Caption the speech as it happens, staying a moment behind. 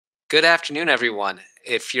Good afternoon, everyone.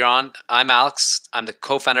 I'm Alex. I'm the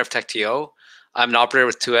co-founder of TechTO. I'm an operator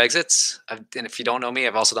with 2 exits. And if you don't know me,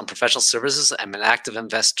 I've also done professional services. I'm an active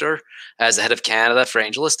investor as the head of Canada for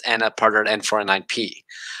AngelList and a partner at N49P.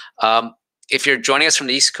 If you're joining us from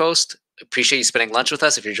the East Coast, appreciate you spending lunch with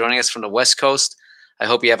us. If you're joining us from the West Coast, I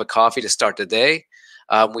hope you have a coffee to start the day.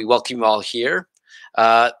 We welcome you all here.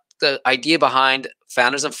 The idea behind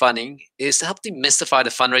Founders and Funding is to help demystify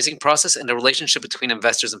the fundraising process and the relationship between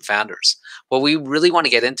investors and founders. What we really want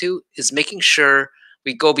to get into is making sure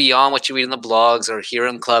we go beyond what you read in the blogs or hear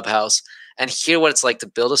in Clubhouse and hear what it's like to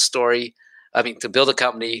build a story, to build a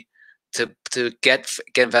company, to get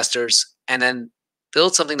investors, and then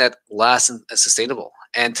build something that lasts and is sustainable.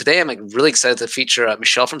 And today I'm really excited to feature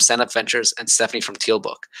Michelle from StandUp Ventures and Stephany from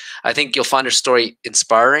Tealbook. I think you'll find her story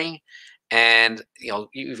inspiring, and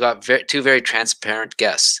you've got two very transparent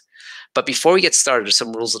guests. But before we get started, there's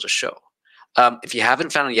some rules of the show. If you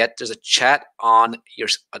haven't found it yet, there's a chat on the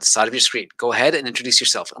side of your screen. Go ahead and introduce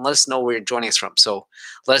yourself and let us know where you're joining us from. So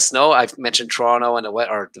let us know. I've mentioned Toronto and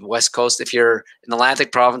the West Coast. If you're in the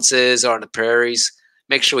Atlantic provinces or in the prairies,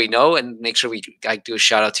 make sure we know and make sure I do a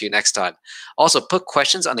shout out to you next time. Also, put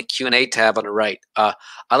questions on the Q&A tab on the right. I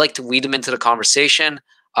like to weed them into the conversation.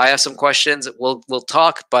 I have some questions. We'll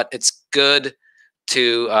talk, but it's good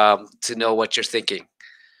to know what you're thinking.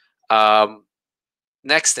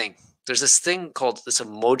 Next thing, there's this thing called this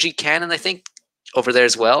emoji cannon, I think, over there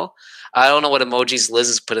as well. I don't know what emojis Liz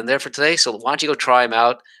has put in there for today, so why don't you go try them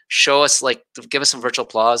out? Show us, give us some virtual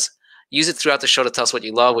applause. Use it throughout the show to tell us what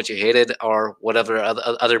you love, what you hated, or whatever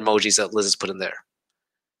other emojis that Liz has put in there.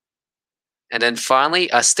 And then finally,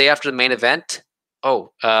 stay after the main event.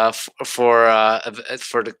 To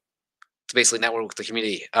basically network with the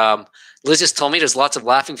community. Liz just told me there's lots of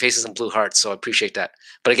laughing faces and blue hearts, so I appreciate that.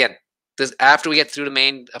 But again, after we get through the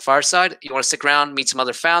main fireside, you want to stick around, meet some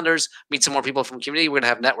other founders, meet some more people from the community. We're going to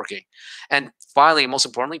have networking. And finally, and most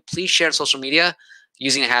importantly, please share on social media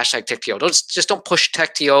using the hashtag TechTO. Don't push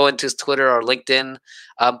TechTO into Twitter or LinkedIn.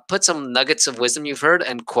 Put some nuggets of wisdom you've heard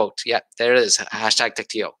and quote. Yeah, there it is, hashtag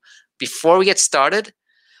TechTO. Before we get started,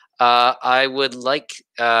 I would like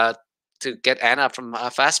to get Anna from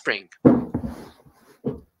FastSpring.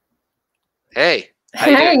 Hey.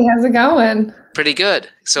 Hey, how's it going? Pretty good.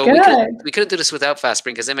 So we couldn't do this without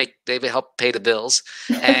FastSpring because they help pay the bills,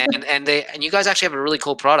 and you guys actually have a really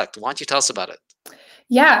cool product. Why don't you tell us about it?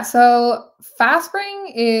 Yeah, so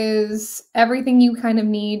FastSpring is everything you kind of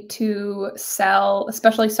need to sell,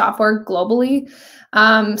 especially software globally.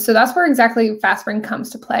 So that's where exactly FastSpring comes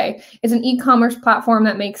to play. It's an e-commerce platform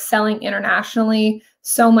that makes selling internationally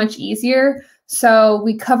so much easier. So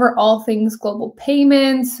we cover all things global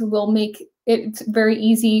payments. We'll make it very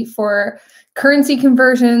easy for currency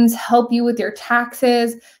conversions, help you with your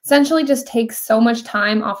taxes, essentially just takes so much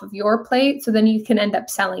time off of your plate so then you can end up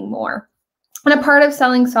selling more. And a part of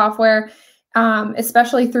selling software,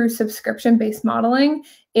 especially through subscription-based modeling,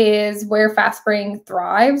 is where FastSpring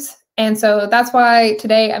thrives. And so that's why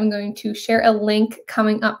today I'm going to share a link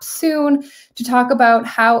coming up soon to talk about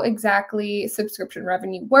how exactly subscription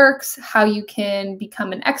revenue works, how you can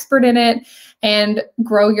become an expert in it, and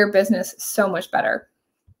grow your business so much better.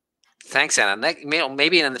 Thanks, Anna.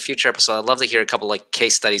 Maybe in the future episode, I'd love to hear a couple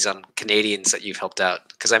case studies on Canadians that you've helped out,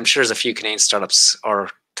 because I'm sure there's a few Canadian startups or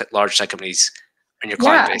large tech companies in your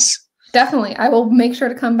client base. Definitely. I will make sure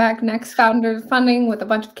to come back next Founders Funding with a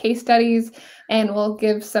bunch of case studies, and we'll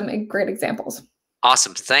give some great examples.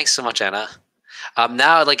 Awesome. Thanks so much, Anna.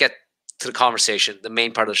 Now I'd like to get to the conversation, the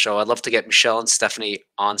main part of the show. I'd love to get Michelle and Stephany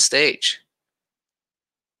on stage.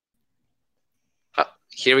 Oh,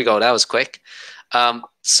 here we go. That was quick.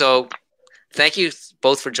 So thank you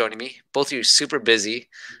both for joining me. Both of you are super busy.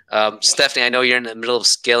 Stephany, I know you're in the middle of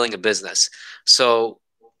scaling a business, so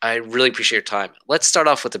I really appreciate your time. Let's start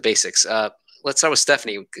off with the basics. Let's start with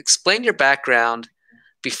Stephany. Explain your background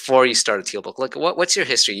before you started Tealbook. What's your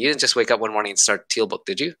history? You didn't just wake up one morning and start Tealbook,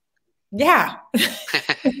 did you? Yeah.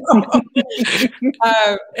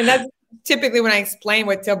 And that's typically when I explain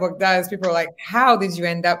what Tealbook does, people are like, how did you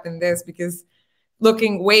end up in this? Because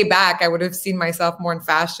looking way back, I would have seen myself more in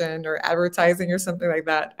fashion or advertising or something like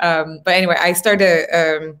that. But anyway, I started,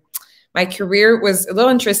 my career was a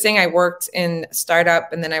little interesting. I worked in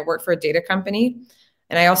startup, and then I worked for a data company.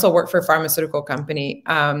 And I also worked for a pharmaceutical company,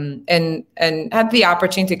 and had the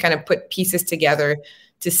opportunity to kind of put pieces together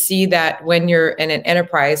to see that when you're in an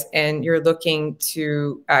enterprise and you're looking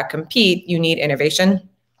to compete, you need innovation.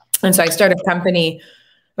 And so I started a company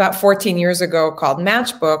about 14 years ago called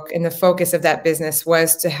Matchbook, and the focus of that business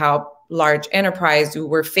was to help large enterprise who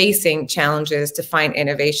were facing challenges to find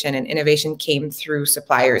innovation, and innovation came through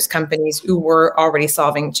suppliers, companies who were already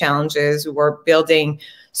solving challenges, who were building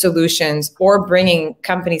solutions or bringing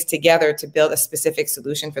companies together to build a specific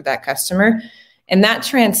solution for that customer. And that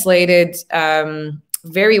translated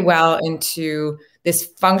very well into this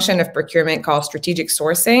function of procurement called strategic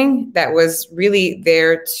sourcing that was really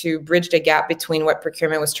there to bridge the gap between what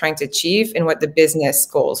procurement was trying to achieve and what the business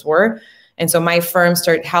goals were. And so my firm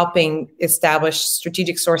started helping establish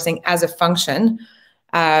strategic sourcing as a function.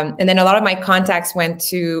 And then a lot of my contacts went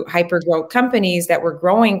to hyper-growth companies that were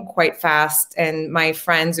growing quite fast. And my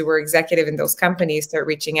friends who were executive in those companies start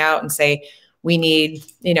reaching out and say, we need,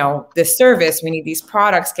 this service, we need these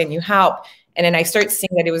products, can you help? And then I start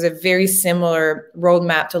seeing that it was a very similar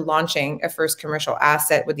roadmap to launching a first commercial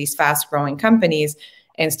asset with these fast growing companies,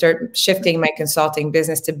 and start shifting my consulting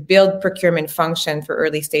business to build procurement function for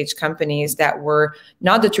early stage companies that were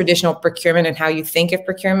not the traditional procurement and how you think of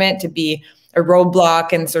procurement to be a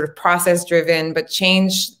roadblock and sort of process driven, but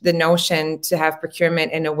change the notion to have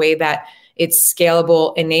procurement in a way that it's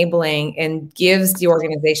scalable, enabling, and gives the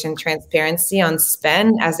organization transparency on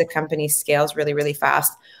spend as the company scales really, really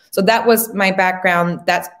fast. So that was my background.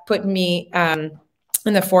 That's put me in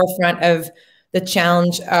the forefront of the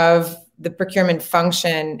challenge of the procurement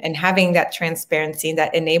function, and having that transparency,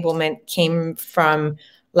 that enablement came from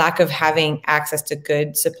lack of having access to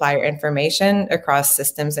good supplier information across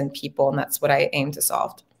systems and people. And that's what I aim to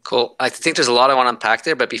solve. Cool. I think there's a lot I want to unpack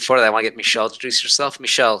there, but before that, I want to get Michelle to introduce yourself.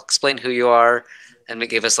 Michelle, explain who you are and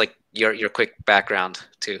give us like your quick background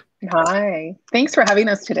too. Hi. Thanks for having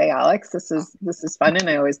us today, Alex. This is fun, and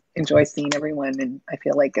I always enjoy seeing everyone, and I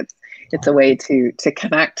feel like it's a way to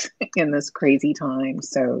connect in this crazy time.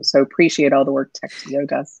 So appreciate all the work TechTO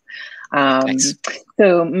does. Thanks.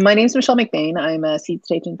 So my name is Michelle McBane. I'm a seed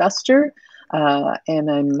stage investor,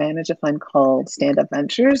 and I manage a fund called StandUp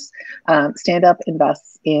Ventures. StandUp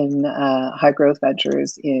invests in high growth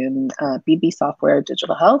ventures in B2B software,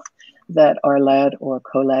 digital health, that are led or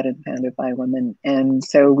co-led and founded by women. And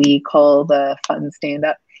so we call the fund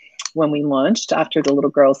StandUp when we launched, after the little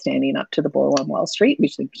girl standing up to the bull on Wall Street. We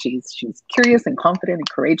said she's curious and confident and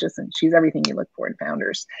courageous, and she's everything you look for in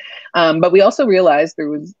founders. But we also realized there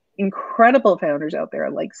was incredible founders out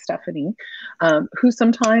there like Stephany, who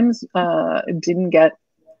sometimes didn't get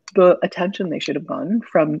the attention they should have gotten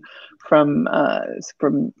from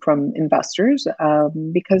investors,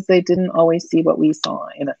 because they didn't always see what we saw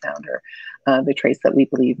in a founder, the traits that we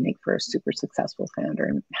believe make for a super successful founder.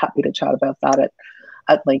 And happy to chat about that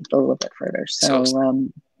at length a little bit further. So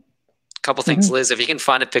couple things, Liz, if you can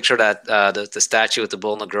find a picture of that the statue with the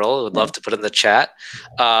bull and the girl, I would love to put it in the chat.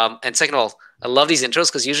 And second of all, I love these intros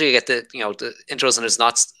because usually you get the intros and there's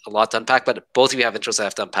not a lot to unpack, but both of you have intros I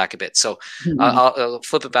have to unpack a bit. So I'll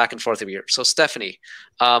flip it back and forth here. So Stephany,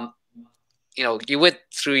 you went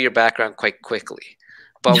through your background quite quickly,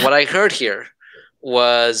 but what I heard here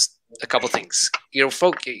was a couple things. You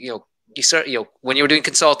start, when you were doing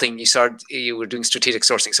consulting, you were doing strategic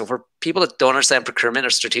sourcing. So for people that don't understand procurement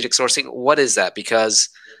or strategic sourcing, what is that? Because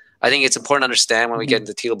I think it's important to understand when we get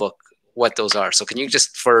into Tealbook what those are. So can you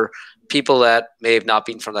just, for people that may have not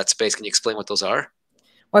been from that space, can you explain what those are?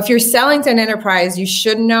 Well, if you're selling to an enterprise, you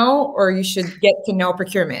should know, or you should get to know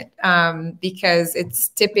procurement, because it's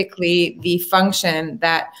typically the function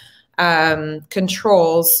that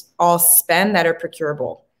controls all spend that are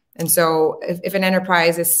procurable. And so if an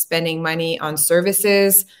enterprise is spending money on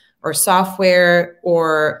services or software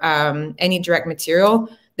or any direct material,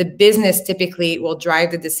 the business typically will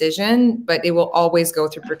drive the decision, but it will always go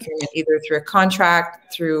through procurement, either through a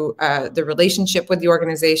contract, through the relationship with the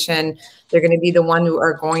organization. They're going to be the one who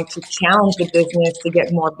are going to challenge the business to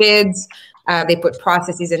get more bids. They put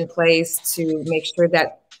processes in place to make sure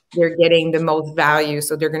that they're getting the most value.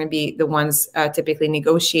 So they're going to be the ones typically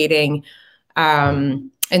negotiating.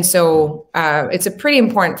 And so it's a pretty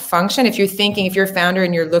important function. If you're a founder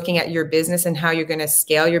and you're looking at your business and how you're going to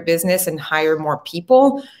scale your business and hire more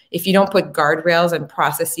people, if you don't put guardrails and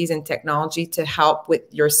processes and technology to help with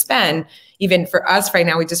your spend, even for us right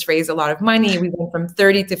now, we just raised a lot of money. We went from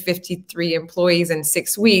 30 to 53 employees in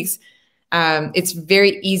 6 weeks. It's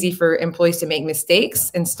very easy for employees to make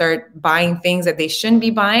mistakes and start buying things that they shouldn't be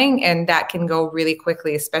buying. And that can go really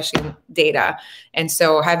quickly, especially in data. And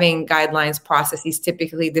so having guidelines, processes,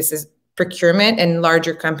 typically this is procurement, and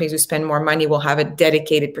larger companies who spend more money will have a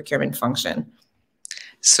dedicated procurement function.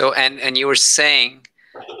 So, and you were saying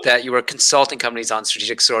that you were consulting companies on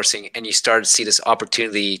strategic sourcing, and you started to see this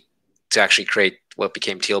opportunity to actually create what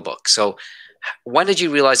became Tealbook. So when did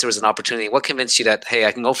you realize there was an opportunity? What convinced you that, hey,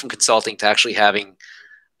 I can go from consulting to actually having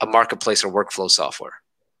a marketplace or workflow software?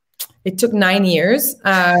 it took 9 years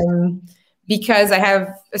because I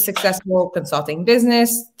have a successful consulting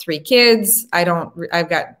business, 3 kids. I've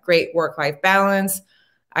got great work-life balance.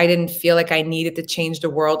 I didn't feel like I needed to change the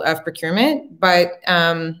world of procurement. But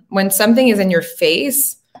when something is in your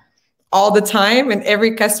face all the time, and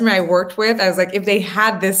every customer I worked with, I was like, if they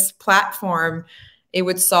had this platform, it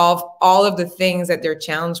would solve all of the things that they're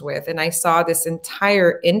challenged with. And I saw this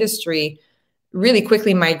entire industry really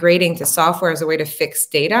quickly migrating to software as a way to fix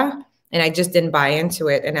data. And I just didn't buy into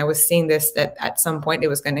it. And I was seeing this, that at some point it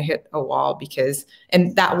was going to hit a wall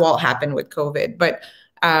and that wall happened with COVID. But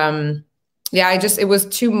yeah, it was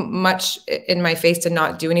too much in my face to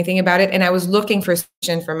not do anything about it. And I was looking for a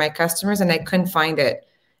solution for my customers and I couldn't find it.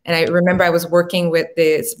 And I remember I was working with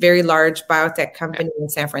this very large biotech company in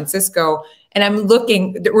San Francisco, and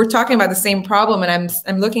we're talking about the same problem, and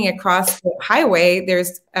I'm looking across the highway.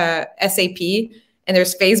 There's SAP, and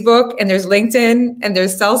there's Facebook, and there's LinkedIn, and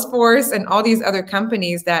there's Salesforce, and all these other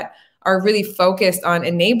companies that are really focused on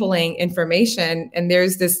enabling information. And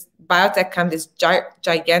there's this biotech company, this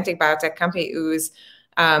gigantic biotech company who's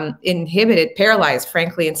inhibited, paralyzed,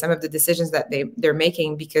 frankly, in some of the decisions that they're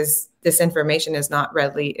making because this information is not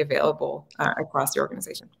readily available across the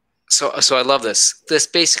organization. So I love this. This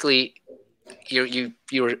basically, you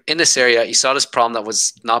were in this area, you saw this problem that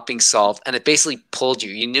was not being solved, and it basically pulled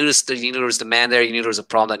you. You knew there was demand there, you knew there was a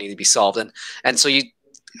problem that needed to be solved. And so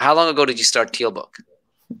how long ago did you start Tealbook?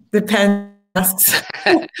 Depends.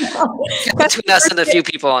 Between us and a few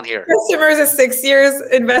people on here. Customers is 6 years,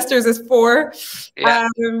 investors is 4. Yeah.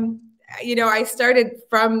 I started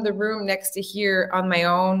from the room next to here on my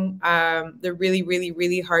own, the really, really,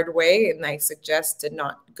 really hard way. And I suggest to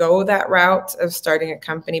not go that route of starting a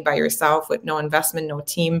company by yourself with no investment, no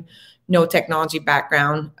team, no technology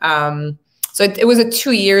background. So it was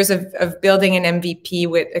 2 years of building an MVP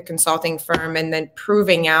with a consulting firm and then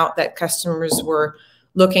proving out that customers were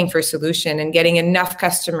looking for a solution and getting enough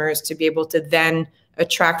customers to be able to then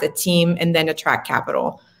attract a team and then attract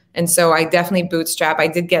capital. And so I definitely bootstrap. I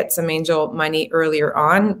did get some angel money earlier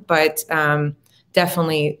on, but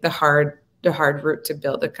definitely the hard route to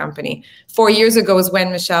build a company. 4 years ago is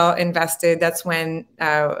when Michelle invested. That's when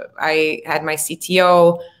I had my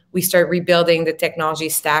CTO. We start rebuilding the technology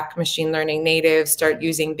stack, machine learning native, start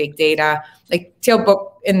using big data. Like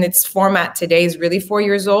Tealbook in its format today is really 4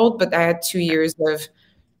 years old, but I had 2 years of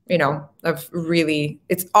really,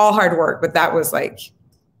 it's all hard work, but that was like,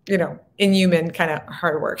 inhuman kind of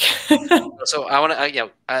hard work. So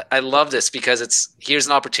I love this because here's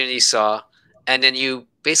an opportunity you saw, and then you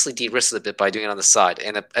basically de-risked it a bit by doing it on the side.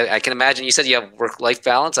 And I can imagine you said you have work-life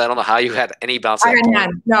balance. I don't know how you had any balance. I had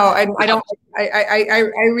none. No, I don't.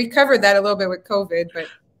 I recovered that a little bit with COVID, but.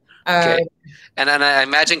 Okay. And I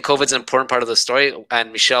imagine COVID's an important part of the story.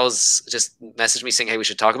 And Michelle's just messaged me saying, "Hey, we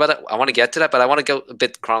should talk about it." I want to get to that, but I want to go a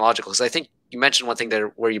bit chronological because I think you mentioned one thing there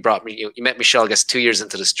where you brought me. You met Michelle, I guess, 2 years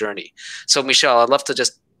into this journey. So Michelle, I'd love to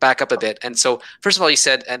just back up a bit. And so first of all, you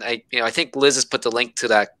said, and I think Liz has put the link to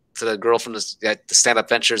the girl from the StandUp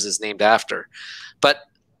Ventures is named after. But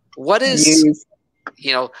what is,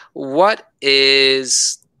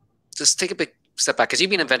 just take a big step back because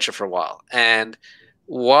you've been in venture for a while, and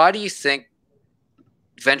why do you think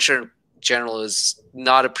venture in general is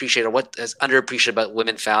not appreciated, or what is underappreciated about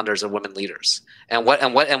women founders or women leaders? And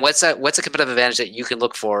what's a competitive advantage that you can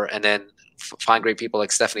look for and then find great people like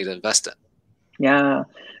Stephany to invest in? Yeah,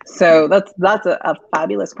 so that's a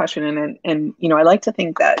fabulous question, and I like to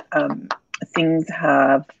think that things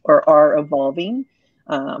have or are evolving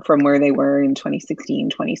from where they were in 2016,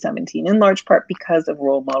 2017, in large part because of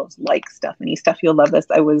role models like Stephany. Steph, you'll love this.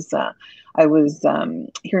 I was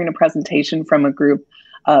hearing a presentation from a group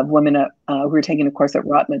of women who were taking a course at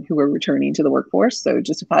Rotman who were returning to the workforce. So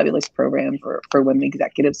just a fabulous program for women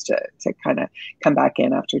executives to kind of come back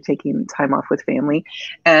in after taking time off with family.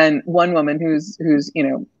 And one woman who's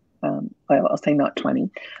I'll say not 20,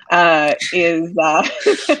 is that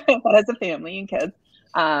has a family and kids.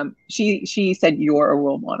 She said you're a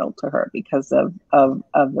role model to her because of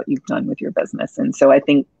what you've done with your business. And so I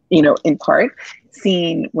think, in part,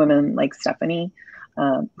 seeing women like Stephany,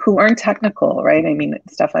 who aren't technical, right? I mean,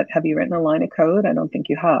 Steph, have you written a line of code? I don't think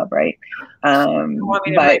you have, right? Want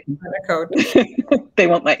me to write a line of code? They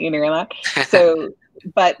won't let you near that. So,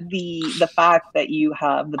 but the fact that you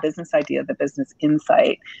have the business idea, the business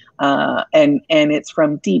insight, and it's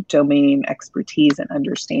from deep domain expertise and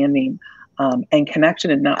understanding, and connection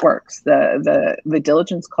and networks. The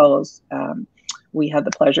diligence calls we had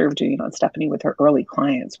the pleasure of doing on Stephany with her early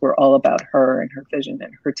clients were all about her and her vision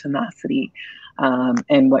and her tenacity,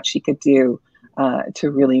 and what she could do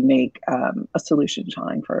to really make a solution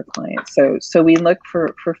shine for our clients. So we look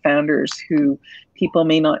for founders who people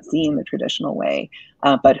may not see in the traditional way,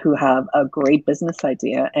 but who have a great business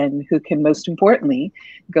idea and who can, most importantly,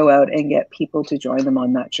 go out and get people to join them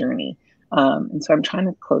on that journey. And so I'm trying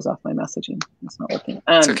to close off my messaging. It's not working.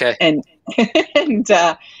 It's okay.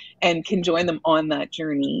 And can join them on that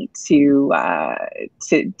journey to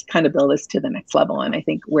kind of build us to the next level. And I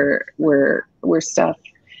think where Steph,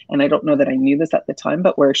 and I don't know that I knew this at the time,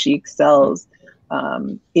 but where she excels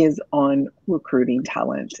is on recruiting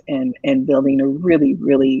talent and building a really,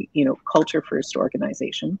 really, culture first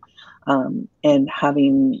organization, and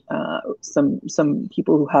having some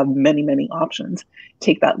people who have many, many options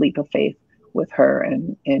take that leap of faith with her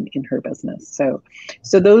and in her business.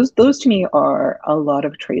 So those to me are a lot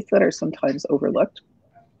of traits that are sometimes overlooked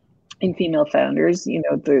in female founders.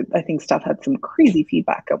 I think Steph had some crazy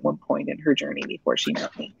feedback at one point in her journey before she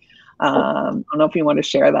met me. I don't know if you want to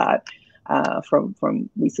share that from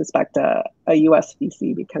we suspect a US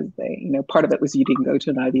VC, because they, part of it was you didn't go to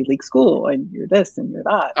an Ivy League school and you're this and you're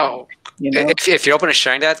that. Oh, if you're open to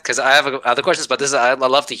sharing that, because I have other questions, but I'd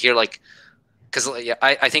love to hear, because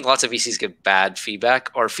I think lots of VCs give bad feedback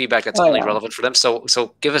or feedback that's only relevant for them. So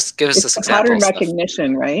give us this example. Pattern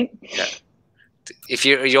recognition, right? Yeah. If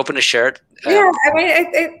you're open to share it. Yeah, I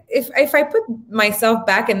mean, if I put myself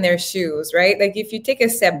back in their shoes, right? Like if you take a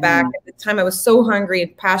step back, at the time I was so hungry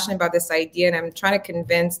and passionate about this idea, and I'm trying to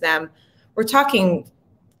convince them. We're talking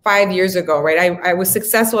 5 years ago, right? I was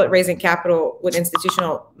successful at raising capital with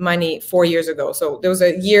institutional money 4 years ago. So there was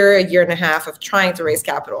a year and a half of trying to raise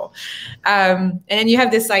capital. And then you have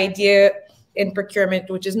this idea in procurement,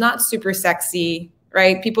 which is not super sexy,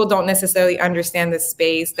 right? People don't necessarily understand the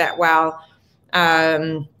space that well.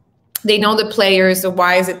 They know the players. So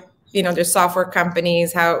why is it, there's software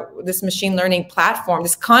companies, how this machine learning platform,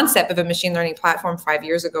 this concept of a machine learning platform 5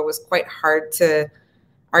 years ago was quite hard to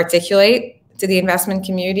articulate to the investment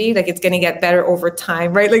community. Like, it's going to get better over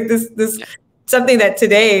time, right? Like this something that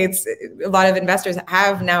today a lot of investors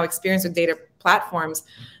have now experience with data platforms.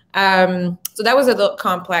 So that was a little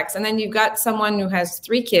complex. And then you've got someone who has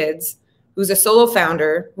 3 kids, who's a solo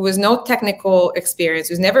founder, who has no technical experience,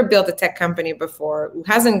 who's never built a tech company before, who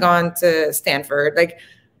hasn't gone to Stanford. Like,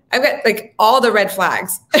 I've got all the red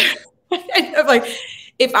flags. I'm like,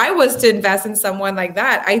 if I was to invest in someone like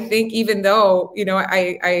that, I think even though,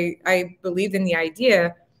 I believed in the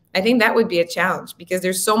idea, I think that would be a challenge because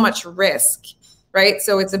there's so much risk, right?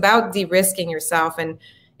 So it's about de-risking yourself. And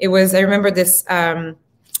I remember this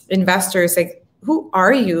investor is like, who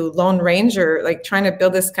are you, Lone Ranger, like trying to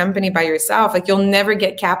build this company by yourself? Like, you'll never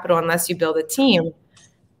get capital unless you build a team.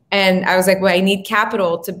 And I was like, well, I need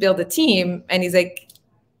capital to build a team. And he's like,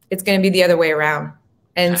 it's going to be the other way around.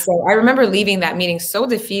 And so I remember leaving that meeting so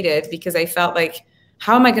defeated because I felt like,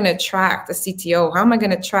 how am I going to attract a CTO? How am I going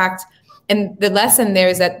to attract? And the lesson there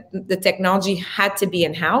is that the technology had to be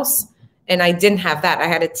in-house. And I didn't have that. I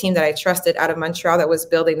had a team that I trusted out of Montreal that was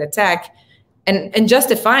building the tech. And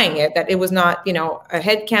justifying it, that it was not, a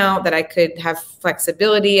head count, that I could have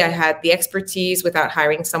flexibility. I had the expertise without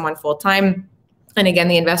hiring someone full time. And again,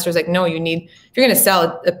 the investor's like, no, if you're going to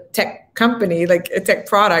sell a tech company, like a tech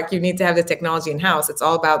product, you need to have the technology in house. It's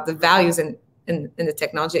all about the values in the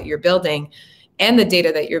technology that you're building and the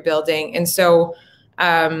data that you're building. And so,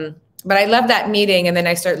 but I left that meeting, and then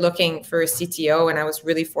I started looking for a CTO, and I was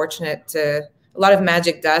really fortunate to a lot of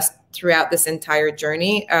magic dust throughout this entire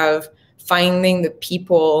journey of finding the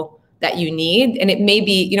people that you need. And it may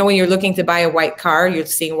be, when you're looking to buy a white car, you're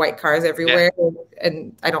seeing white cars everywhere. Yeah.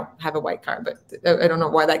 And I don't have a white car, but I don't know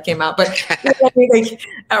why that came out. But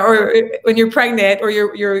or when you're pregnant or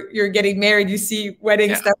you're getting married, you see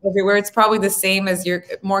wedding stuff everywhere. It's probably the same as you're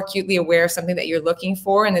more acutely aware of something that you're looking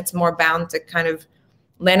for, and it's more bound to kind of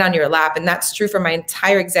land on your lap. And that's true for my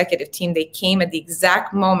entire executive team. They came at the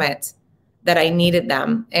exact moment that I needed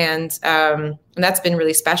them. And that's been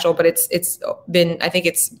really special, but it's been, I think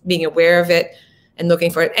it's being aware of it and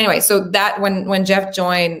looking for it. Anyway, so that when Jeff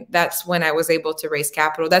joined, that's when I was able to raise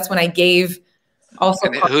capital. That's when I gave also.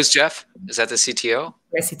 And who's Jeff? Is that the CTO?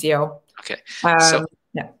 My CTO. Okay.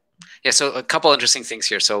 So a couple interesting things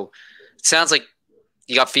here. So it sounds like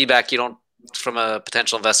you got feedback. From a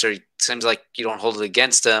potential investor, it seems like you don't hold it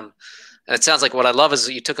against them. And it sounds like what I love is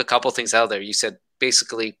you took a couple things out of there. You said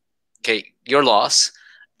basically, okay, your loss,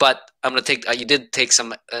 but I'm going to take, you did take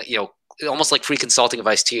some, almost like free consulting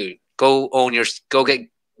advice to you.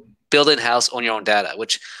 Build in-house, own your own data,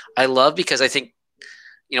 which I love because I think,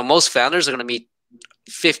 most founders are going to meet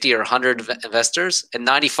 50 or 100 investors and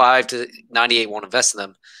 95 to 98 won't invest in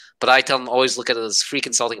them. but I tell them always look at it as free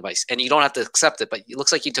consulting advice, and you don't have to accept it, but it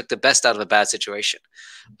looks like you took the best out of a bad situation.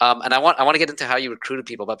 And I want to get into how you recruited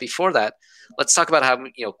people, but before that, let's talk about how,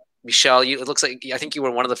 Michelle, it looks like, I think you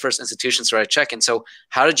were one of the first institutions where I check. And so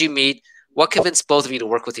how did you meet? What convinced both of you to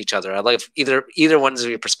work with each other? I'd like either one's of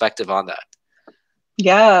your perspective on that.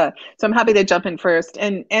 Yeah, so I'm happy to jump in first,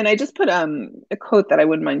 and I just put a quote that I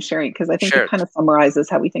wouldn't mind sharing because I think it kind of summarizes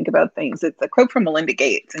how we think about things. It's a quote from Melinda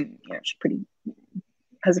Gates, and she's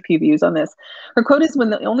has a few views on this. Her quote is,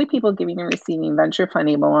 "When the only people giving and receiving venture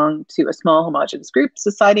funding belong to a small homogenous group,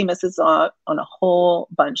 society misses out on a whole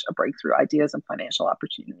bunch of breakthrough ideas and financial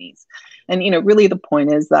opportunities." And really the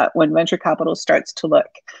point is that when venture capital starts to look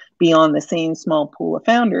beyond the same small pool of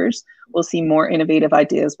founders, we'll see more innovative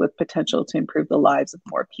ideas with potential to improve the lives of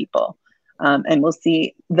more people. And we'll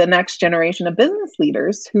see the next generation of business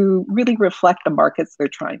leaders who really reflect the markets they're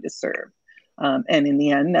trying to serve. And in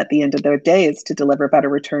the end, at the end of their day, it's to deliver better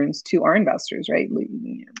returns to our investors, right?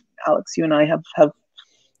 Alex, you and I have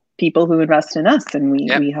people who invest in us, and we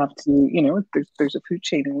have to, there's a food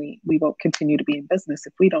chain, and we won't continue to be in business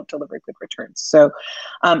if we don't deliver good returns. So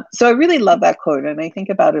I really love that quote, and I think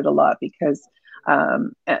about it a lot because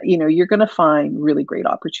you're going to find really great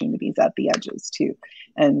opportunities at the edges too.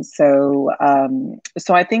 And so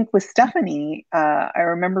I think with Stephany, I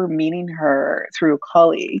remember meeting her through a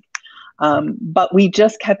colleague. But we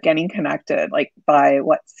just kept getting connected, like by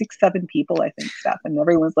 6, 7 people, I think, Steph, and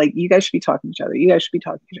everyone's like, "You guys should be talking to each other. You guys should be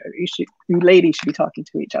talking to each other. You ladies should be talking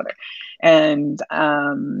to each other." And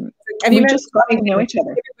we just got to know each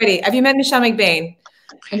other. Everybody, have you met Michelle McBane?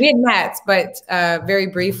 We had met, but very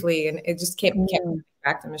briefly, and it just kept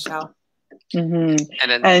back to Michelle.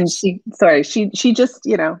 Mm-hmm. And she just,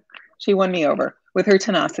 she won me over with her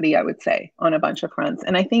tenacity, I would say, on a bunch of fronts.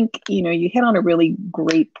 And I think, you hit on a really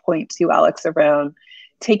great point too, Alex, around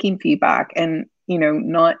taking feedback and,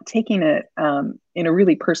 not taking it in a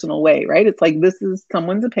really personal way, right? It's like, this is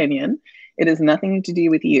someone's opinion. It has nothing to do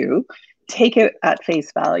with you. Take it at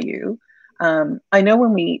face value. I know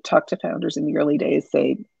when we talk to founders in the early days,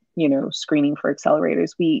 say, screening for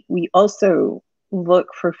accelerators, we also look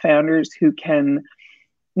for founders who can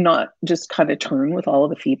not just kind of turn with all of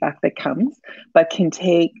the feedback that comes, but can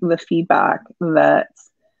take the feedback that,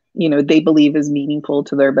 they believe is meaningful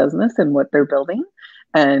to their business and what they're building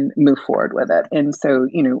and move forward with it. And so,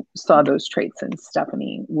 saw those traits in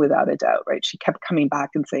Stephany without a doubt, right? She kept coming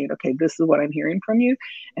back and saying, "Okay, this is what I'm hearing from you.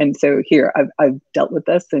 And so here, I've dealt with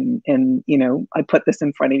this and I put this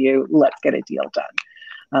in front of you. Let's get a deal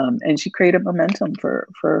done." And she created momentum for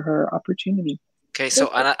her opportunity. Okay,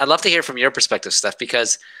 so I'd love to hear from your perspective, Steph,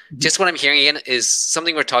 because just what I'm hearing in is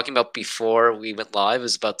something we're talking about before we went live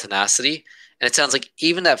is about tenacity. And it sounds like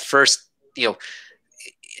even that first,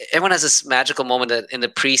 everyone has this magical moment that in the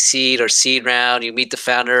pre-seed or seed round, you meet the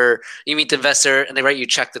founder, you meet the investor, and they write you a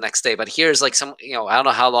check the next day. But here's like some, I don't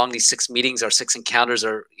know how long these 6 meetings or 6 encounters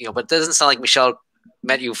are, but it doesn't sound like Michelle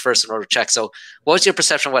met you first in order to check. So what was your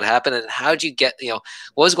perception of what happened, and how did you get,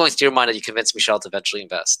 what was going through your mind that you convinced Michelle to eventually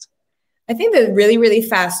invest? I think the really, really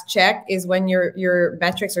fast check is when your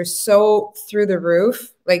metrics are so through the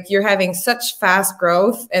roof, like you're having such fast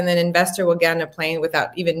growth, and then an investor will get on a plane without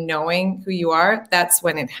even knowing who you are. That's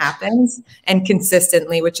when it happens, and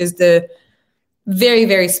consistently, which is the very,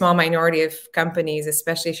 very small minority of companies,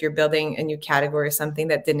 especially if you're building a new category or something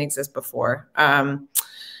that didn't exist before.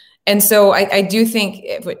 And so I do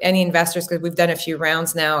think with any investors, because we've done a few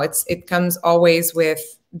rounds now, it comes always with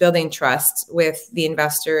building trust with the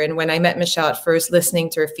investor. And when I met Michelle at first, listening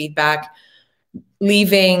to her feedback,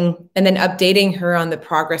 leaving and then updating her on the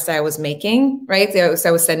progress that I was making, right? So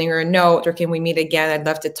I was sending her a note, or can we meet again? I'd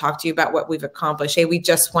love to talk to you about what we've accomplished. Hey, we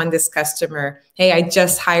just won this customer. Hey, I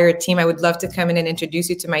just hired a team. I would love to come in and introduce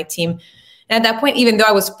you to my team. And at that point, even though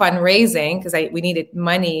I was fundraising, because we needed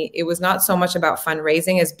money, it was not so much about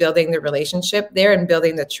fundraising as building the relationship there and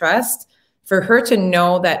building the trust for her to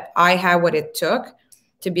know that I had what it took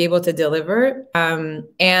to be able to deliver.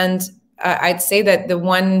 I'd say that the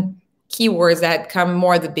one keywords that come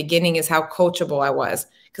more at the beginning is how coachable I was,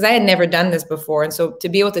 because I had never done this before. And so to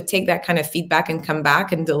be able to take that kind of feedback and come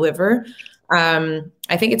back and deliver,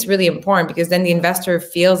 I think it's really important, because then the investor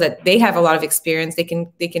feels that they have a lot of experience. They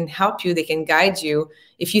can help you. They can guide you.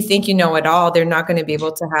 If you think you know it all, they're not going to be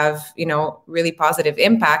able to have, really positive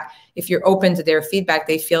impact. If you're open to their feedback,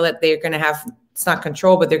 they feel that they're going to have, it's not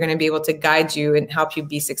control, but they're going to be able to guide you and help you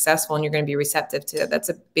be successful, and you're going to be receptive to it. That's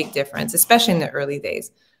a big difference, especially in the early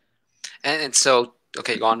days. And so,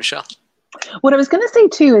 okay, go on, Michelle. What I was going to say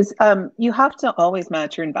too is you have to always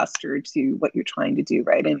match your investor to what you're trying to do,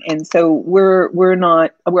 right? And so we're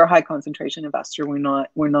a high concentration investor. We're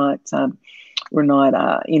not we're not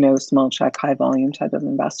a, you know, small check, high volume type of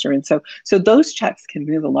investor. And so those checks can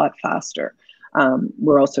move a lot faster.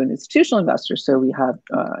 We're also an institutional investor, so we have,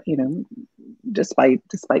 you know, despite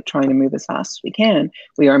trying to move as fast as we can,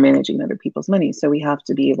 we are managing other people's money. So we have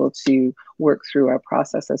to be able to work through our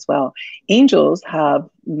process as well. Angels have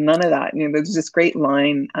none of that. You know, there's this great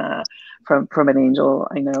line from an angel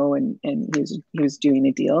I know, and he was doing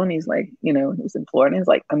a deal, and he's like, you know, he was in Florida, and he's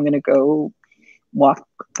like, I'm going to go walk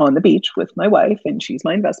on the beach with my wife, and she's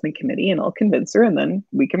my investment committee, and I'll convince her, and then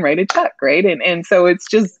we can write a check, right? And so it's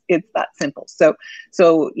that simple. So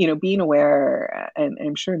you know, being aware, and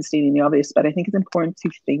I'm sure I'm stating the obvious, but I think it's important to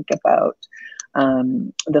think about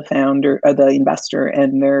the founder or the investor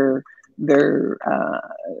and their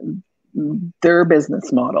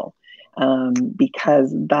business model,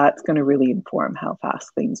 because that's going to really inform how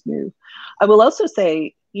fast things move. I will also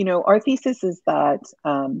say, you know, our thesis is that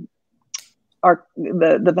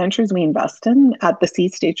the ventures we invest in at the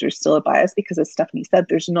seed stage are still a bias, because as Stephany said,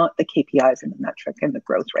 there's not the KPIs and the metric and the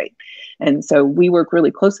growth rate. And so we work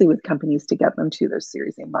really closely with companies to get them to those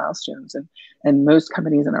Series A milestones. And most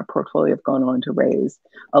companies in our portfolio have gone on to raise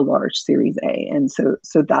a large Series A. And so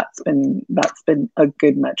that's been a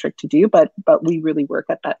good metric to do, but we really work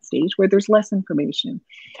at that stage where there's less information.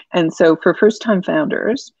 And so for first-time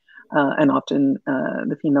founders, and often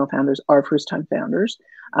the female founders are first-time founders,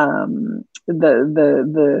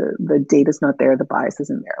 the data's not there, the bias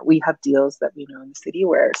isn't there. We have deals that we know in the city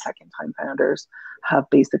where second-time founders have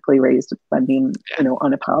basically raised funding, you know,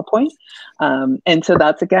 on a PowerPoint, and so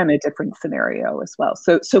that's again a different scenario as well.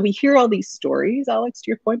 So we hear all these stories, Alex, to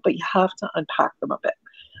your point, but you have to unpack them a bit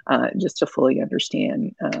just to fully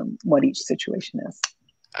understand what each situation is.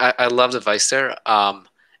 I love the advice there, and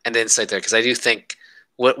the insight there, because I do think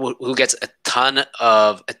who gets a ton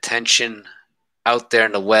of attention out there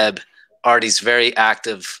in the web are these very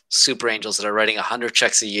active super angels that are writing 100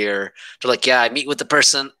 checks a year. They're like, yeah, I meet with the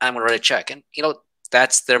person, I'm going to write a check. And, you know,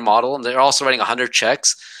 that's their model. And they're also writing 100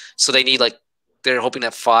 checks. So they need, like, they're hoping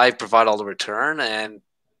that 5 provide all the return. And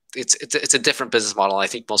it's a different business model. I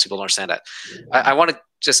think most people don't understand that. I want to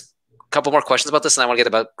just a couple more questions about this, and I want to get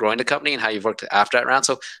about growing the company and how you've worked after that round.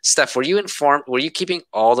 So, Steph, were you keeping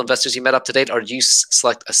all the investors you met up to date, or did you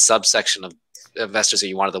select a subsection of investors that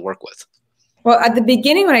you wanted to work with? Well, at the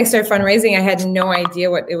beginning, when I started fundraising, I had no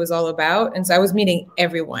idea what it was all about. And so I was meeting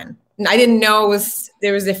everyone. And I didn't know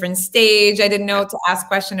there was different stage. I didn't know to ask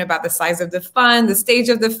questions about the size of the fund, the stage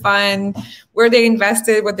of the fund, where they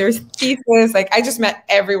invested, what their thesis. Like, I just met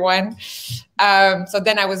everyone. So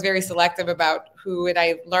then I was very selective about who would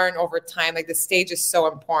I learn over time. Like, the stage is so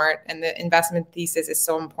important, and the investment thesis is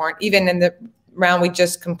so important. Even in the round we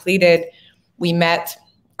just completed, we met,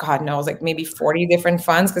 God knows, like maybe 40 different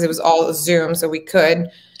funds, because it was all Zoom, so we could.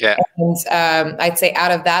 Yeah. And I'd say out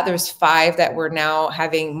of that, there's 5 that were now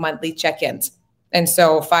having monthly check-ins. And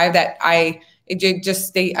so 5 that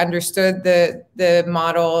they understood the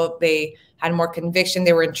model, they had more conviction,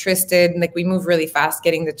 they were interested, and like we moved really fast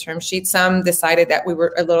getting the term sheet. Some decided that we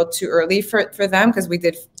were a little too early for them, because we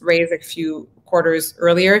did raise a few quarters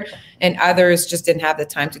earlier, and others just didn't have the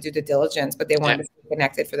time to do the diligence, but they wanted to stay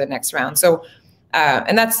connected for the next round. So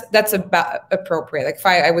and that's about appropriate. Like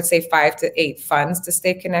I would say 5 to 8 funds to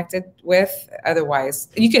stay connected with. Otherwise,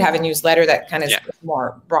 you could have a newsletter that kind of is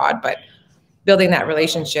more broad, but building that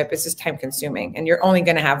relationship is just time consuming, and you're only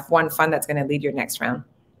going to have one fund that's going to lead your next round.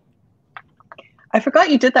 I forgot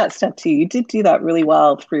you did that step too. You did do that really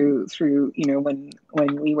well through you know, when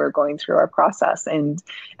we were going through our process, and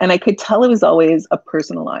I could tell it was always a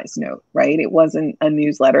personalized note, right? It wasn't a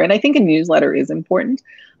newsletter, and I think a newsletter is important,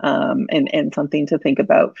 and something to think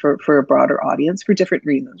about for a broader audience for different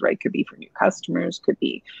reasons, right? Could be for new customers, could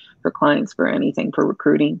be for clients, for anything, for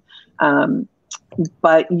recruiting.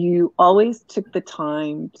 But you always took the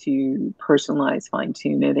time to personalize, fine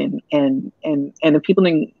tune it, and if people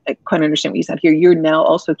didn't quite understand what you said here, you're now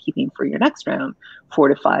also keeping for your next round 4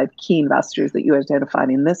 to 5 key investors that you identified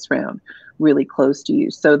in this round really close to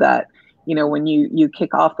you, so that, you know, when you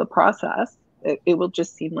kick off the process, it will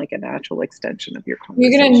just seem like a natural extension of your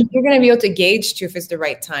conversation. You're gonna be able to gauge too if it's the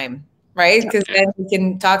right time. Right? Because then you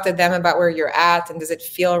can talk to them about where you're at, and does it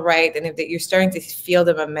feel right? And if you're starting to feel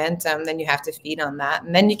the momentum, then you have to feed on that.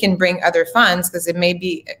 And then you can bring other funds, because it may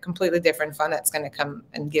be a completely different fund that's going to come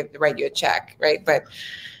and write you a check, right? But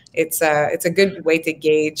it's a good way to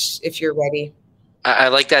gauge if you're ready. I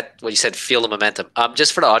like that, what you said, feel the momentum.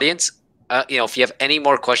 Just for the audience, you know, if you have any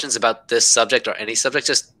more questions about this subject or any subject,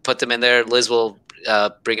 just put them in there. Liz will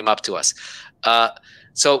bring them up to us.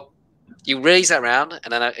 So you raise that round,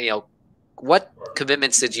 and then, you know, what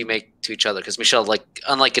commitments did you make to each other? Because Michelle, like,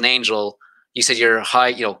 unlike an angel, you said you're high,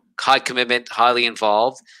 you know, high commitment, highly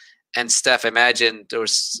involved. And Steph, I imagine there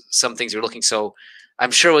was some things you're looking. So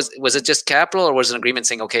I'm sure, was it just capital, or was it an agreement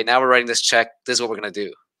saying, okay, now we're writing this check, this is what we're going to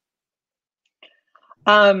do?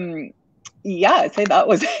 Yeah, I'd say that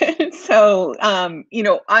was it. So, you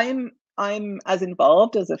know, I'm as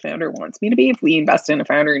involved as a founder wants me to be. If we invest in a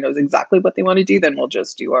founder who knows exactly what they want to do, then we'll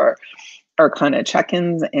just do our kind of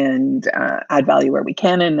check-ins and add value where we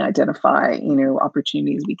can and identify, you know,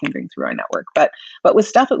 opportunities we can bring through our network. But with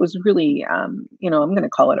Steph, it was really, you know, I'm going to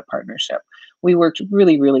call it a partnership. We worked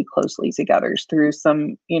really, really closely together through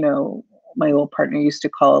some, you know, my old partner used to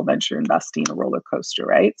call venture investing a roller coaster,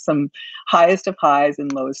 right? Some highest of highs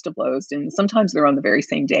and lowest of lows. And sometimes they're on the very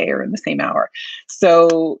same day or in the same hour.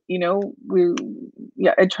 So, you know,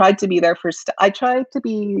 I tried to be there for, I tried to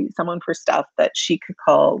be someone for Steph that she could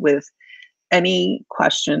call with any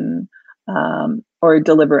question or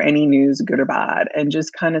deliver any news, good or bad, and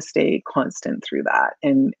just kind of stay constant through that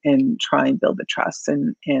and try and build the trust.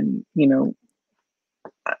 And you know,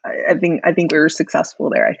 I think we were successful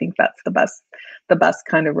there. I think that's the best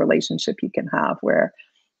kind of relationship you can have, where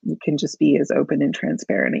you can just be as open and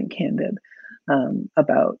transparent and candid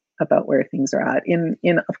about where things are at in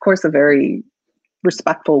of course a very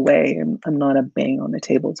respectful way. I'm not a bang on the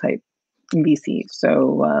table type VC.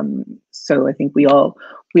 So I think we all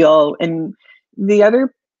and the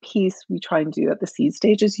other piece we try and do at the seed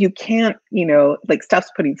stage is you can't, you know, like Steph's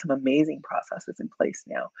putting some amazing processes in place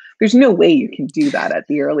now. There's no way you can do that at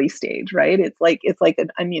the early stage, right? It's like an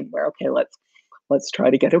onion where, okay, let's try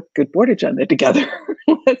to get a good board agenda together.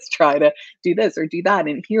 Let's try to do this or do that.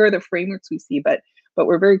 And here are the frameworks we see, but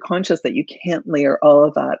we're very conscious that you can't layer all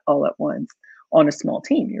of that all at once on a small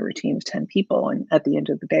team. You're a team of 10 people. And at the end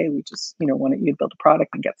of the day, we just, you know, wanted you to build a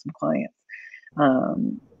product and get some clients.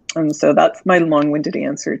 And so that's my long-winded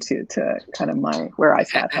answer to kind of where I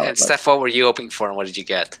sat. And Steph, what were you hoping for and what did you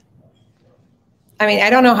get? I mean, I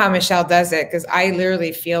don't know how Michelle does it, because I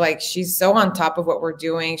literally feel like she's so on top of what we're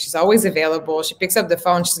doing. She's always available. She picks up the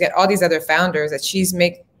phone. She's got all these other founders that she's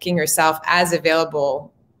making herself as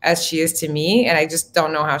available as she is to me. And I just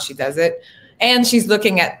don't know how she does it. And she's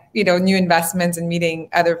looking at, you know, new investments and meeting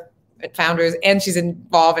other founders, and she's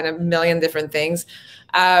involved in a million different things.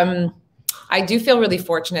 I do feel really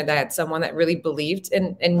fortunate that I had someone that really believed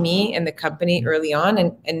in me and the company early on,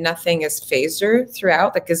 and nothing has phased her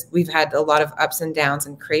throughout, because we've had a lot of ups and downs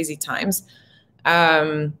and crazy times.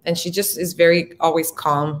 And she just is very always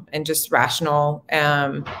calm and just rational.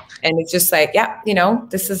 And it's just like, yeah, you know,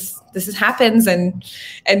 this is happens. And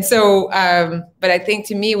so, but I think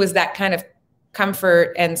to me it was that kind of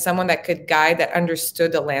comfort and someone that could guide, that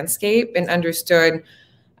understood the landscape and understood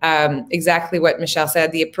exactly what Michelle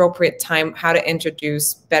said, the appropriate time, how to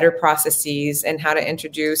introduce better processes and how to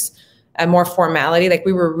introduce more formality. Like,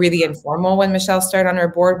 we were really informal when Michelle started on our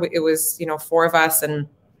board. It was, you know, 4 of us, and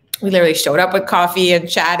we literally showed up with coffee and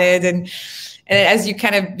chatted. And as you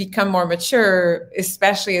kind of become more mature,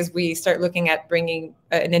 especially as we start looking at bringing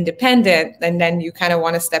an independent, and then you kind of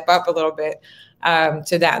want to step up a little bit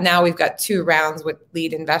to that. Now we've got 2 rounds with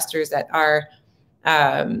lead investors that are,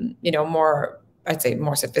 you know, more, I'd say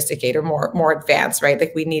more sophisticated, more advanced, right?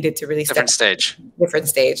 Like, we needed to really different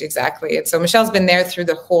stage, exactly. And so Michelle's been there through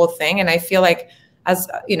the whole thing, and I feel like, as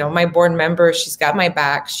you know, my board member, she's got my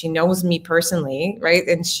back. She knows me personally, right?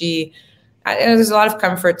 And there's a lot of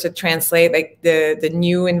comfort to translate like the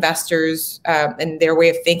new investors and their way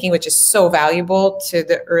of thinking, which is so valuable to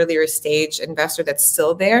the earlier stage investor that's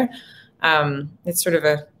still there. It's sort of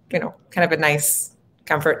a, you know, kind of a nice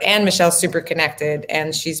comfort. And Michelle's super connected,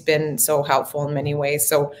 and she's been so helpful in many ways.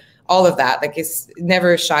 So all of that, like, is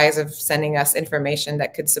never shies of sending us information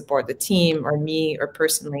that could support the team or me or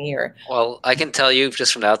personally. Or, well, I can tell you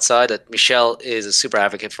just from the outside that Michelle is a super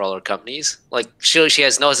advocate for all her companies. Like, she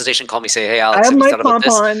has no hesitation to call me, say, hey, Alex, I have my pom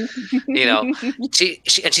on. You know, and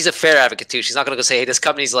she's a fair advocate too. She's not going to go say, hey, this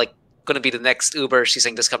company's like going to be the next Uber. She's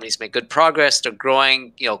saying this company's made good progress. They're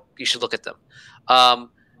growing. You know, you should look at them.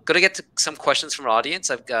 Going to get to some questions from our audience.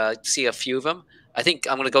 I see a few of them. I think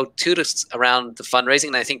I'm going to go 2 around the fundraising,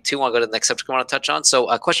 and I think 2 want to go to the next subject I want to touch on. So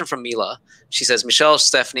a question from Mila. She says, Michelle,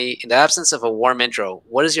 Stephany, in the absence of a warm intro,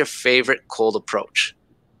 what is your favorite cold approach?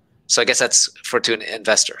 So I guess that's to an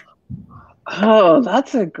investor. Oh,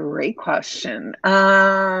 that's a great question.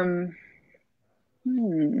 Let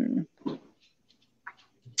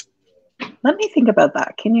me think about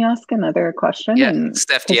that. Can you ask another question? Yeah,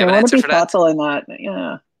 Steph, do you have an answer for that? Thoughtful in that.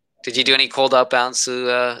 Yeah. Did you do any cold outbounds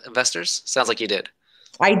to investors? Sounds like you did.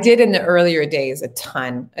 I did in the earlier days, a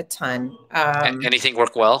ton. Anything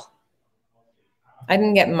work well? I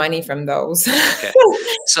didn't get money from those. Okay.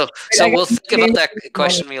 So we'll think about that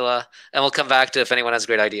question, Mila, and we'll come back to if anyone has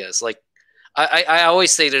great ideas. Like I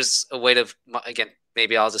always say there's a way to, again,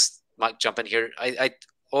 maybe I'll just jump in here. I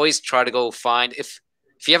always try to go find, if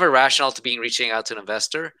you have a rationale to reaching out to an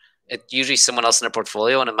investor, it's usually someone else in their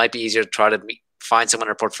portfolio, and it might be easier to try to find someone in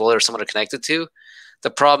their portfolio or someone they're connected to. The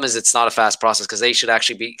problem is it's not a fast process, because they should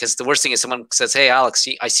actually be, because the worst thing is someone says, hey, Alex,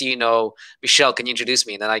 I see you know Michelle, can you introduce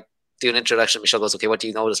me? And then I do an introduction. Michelle goes, okay, what do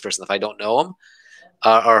you know this person? If I don't know him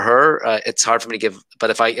or her, it's hard for me to give.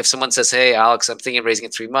 But if someone says, hey, Alex, I'm thinking of raising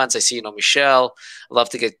in 3 months. I see you know Michelle. I'd love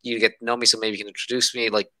to get you to get to know me, so maybe you can introduce me.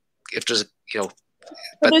 Like if there's,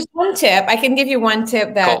 But there's one tip. I can give you one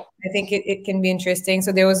tip that cool. I think it can be interesting.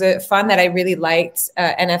 So there was a fund that I really liked,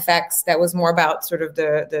 NFX, that was more about sort of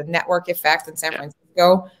the network effect in San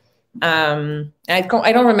Francisco. And I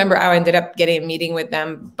don't remember how I ended up getting a meeting with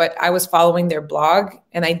them, but I was following their blog,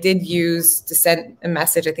 and I did use to send a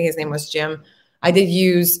message. I think his name was Jim. I did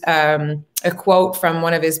use a quote from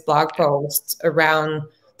one of his blog posts around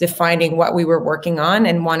defining what we were working on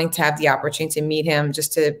and wanting to have the opportunity to meet him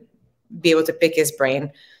just to be able to pick his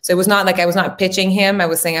brain. So it was not like I was not pitching him. I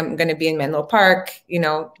was saying, I'm going to be in Menlo Park. You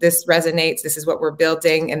know, this resonates. This is what we're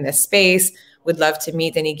building in this space. Would love to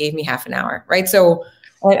meet. And he gave me half an hour. Right. So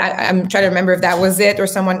I'm trying to remember if that was it or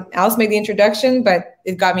someone else made the introduction, but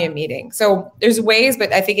it got me a meeting. So there's ways,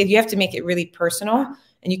 but I think you have to make it really personal,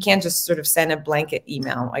 and you can't just sort of send a blanket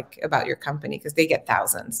email like about your company, because they get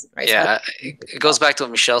thousands. Right. Yeah. So it goes back to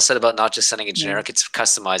what Michelle said about not just sending a generic, it's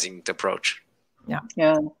customizing the approach. Yeah.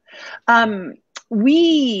 Yeah.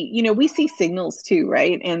 We see signals too,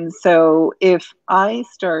 right? And so if I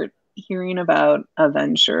start hearing about a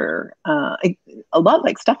venture, a lot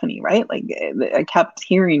like Stephany, right? Like I kept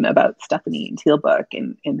hearing about Stephany and Tealbook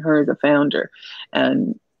and her, the founder.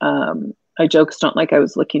 And I jokes don't like I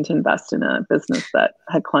was looking to invest in a business that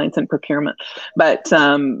had clients in procurement, but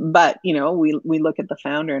we look at the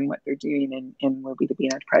founder and what they're doing and we're B2B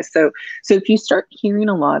enterprise. So if you start hearing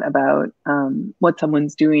a lot about what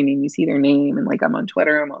someone's doing and you see their name, and like I'm on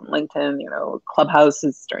Twitter, I'm on LinkedIn, Clubhouse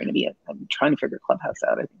is starting to be I'm trying to figure Clubhouse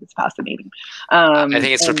out. I think it's fascinating. I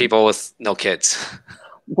think it's for people with no kids.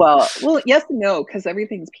 Well, yes and no, because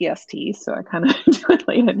everything's PST, so I kind of do it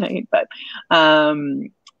late at night. But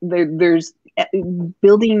there's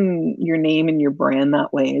building your name and your brand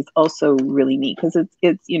that way is also really neat, because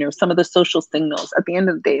it's some of the social signals. At the end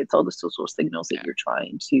of the day, it's all the social signals that you're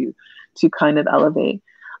trying to kind of elevate.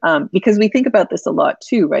 Because we think about this a lot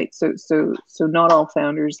too, right? So not all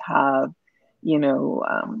founders have,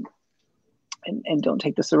 and don't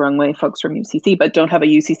take this the wrong way, folks from UCC, but don't have a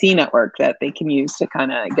UCC network that they can use to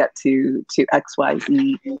kind of get to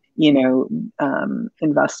XYZ,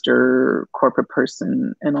 investor, corporate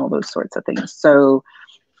person, and all those sorts of things. So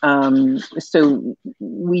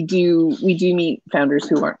we do meet founders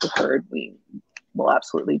who aren't referred. We will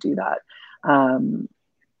absolutely do that.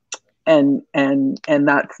 And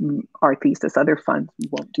that's our thesis. Other funds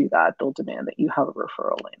won't do that. They'll demand that you have a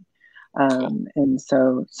referral in. And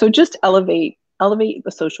so just elevate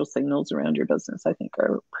the social signals around your business, I think,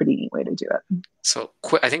 are a pretty neat way to do it. So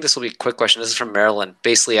I think this will be a quick question. This is from Marilyn,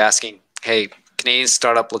 basically asking, hey, Canadian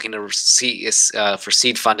startup looking to for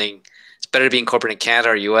seed funding, it's better to be incorporated in Canada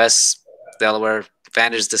or US, Delaware,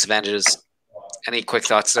 advantages, disadvantages. Any quick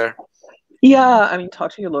thoughts there? Yeah, I mean,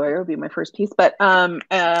 talk to your lawyer would be my first piece. But so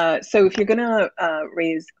if you're going to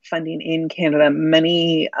raise funding in Canada,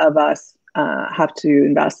 many of us have to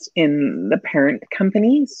invest in the parent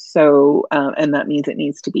company. So, and that means it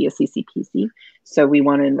needs to be a CCPC. So we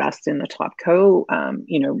want to invest in the top co.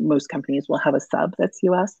 Most companies will have a sub that's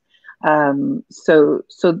US. So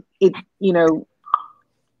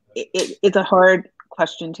it's a hard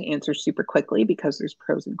question to answer super quickly, because there's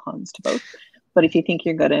pros and cons to both. But if you think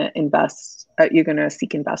you're going to invest, you're going to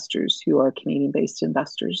seek investors who are Canadian-based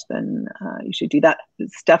investors, then you should do that.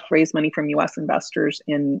 Steph raised money from U.S. investors,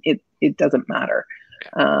 and it doesn't matter.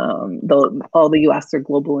 All the U.S. or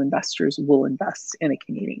global investors will invest in a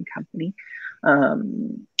Canadian company.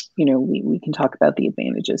 We can talk about the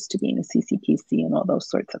advantages to being a CCPC and all those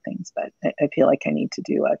sorts of things, but I feel like I need to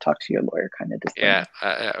do a talk to your lawyer kind of disclaimer.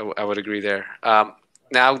 Yeah, I would agree there.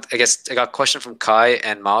 Now, I guess I got a question from Kai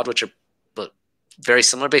and Maud, which are very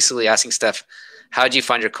similar, basically asking Steph, how do you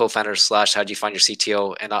find your co-founder / how do you find your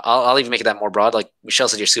CTO? And I'll even make it that more broad. Like Michelle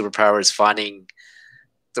said, your superpower is finding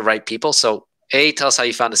the right people. So tell us how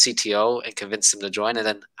you found a CTO and convinced them to join. And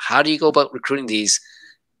then how do you go about recruiting these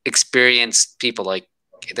experienced people like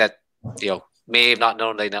that, may have not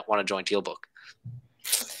known they don't want to join Tealbook?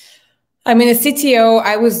 I mean, a CTO,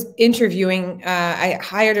 I was interviewing, I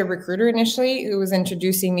hired a recruiter initially who was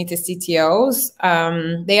introducing me to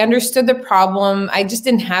CTOs. They understood the problem. I just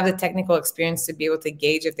didn't have the technical experience to be able to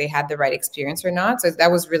gauge if they had the right experience or not. So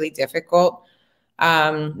that was really difficult.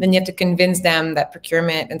 Then you have to convince them that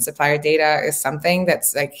procurement and supplier data is something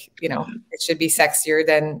that's like, you know, it should be sexier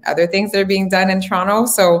than other things that are being done in Toronto.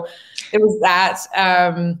 So it was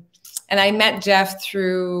that. And I met Jeff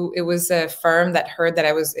through, it was a firm that heard that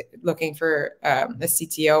I was looking for a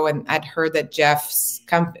CTO, and I'd heard that Jeff's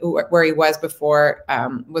company, where he was before,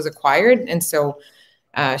 was acquired. And so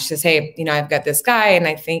she says, hey, you know, I've got this guy and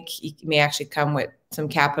I think he may actually come with some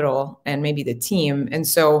capital and maybe the team. And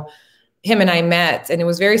so him and I met, and it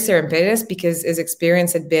was very serendipitous because his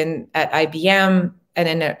experience had been at IBM and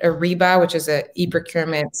then at Ariba, which is a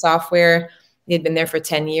e-procurement software. He had been there for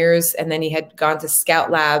 10 years, and then he had gone to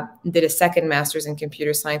Scout Lab, did a second master's in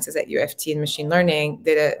computer sciences at UFT in machine learning,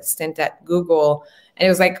 did a stint at Google. And it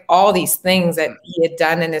was like all these things that he had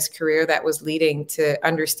done in his career that was leading to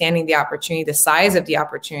understanding the opportunity, the size of the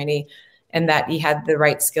opportunity, and that he had the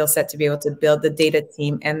right skill set to be able to build the data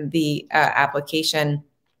team and the application.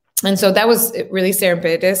 And so that was really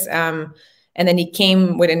serendipitous. And then he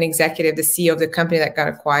came with an executive, the CEO of the company that got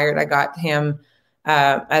acquired. I got him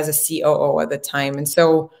as a COO at the time. And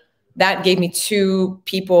so that gave me two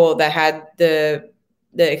people that had the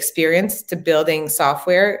experience to building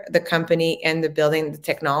software, the company, and the building the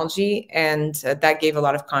technology. And that gave a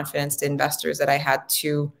lot of confidence to investors that I had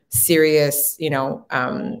two serious, you know,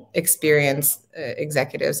 experienced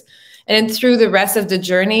executives. And then through the rest of the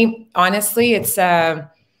journey, honestly, it's a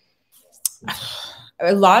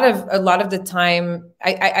lot of the time,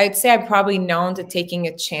 I'd say I'm probably known to taking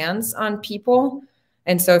a chance on people.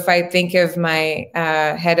 And so if I think of my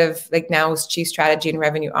head of, like, now is Chief Strategy and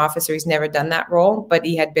Revenue Officer, he's never done that role, but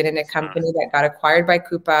he had been in a company that got acquired by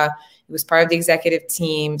Coupa. He was part of the executive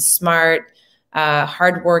team, smart,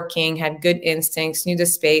 hardworking, had good instincts, knew the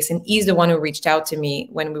space. And he's the one who reached out to me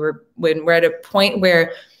when we're at a point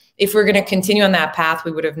where if we're going to continue on that path,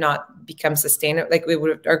 we would have not become sustainable. Like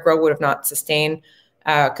our growth would have not sustained.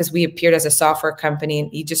 Because we appeared as a software company,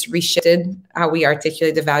 and he just reshifted how we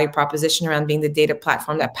articulate the value proposition around being the data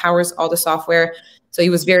platform that powers all the software. So he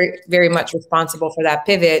was very, very much responsible for that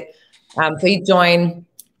pivot. So he joined.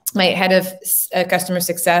 My head of customer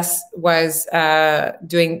success was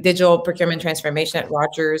doing digital procurement transformation at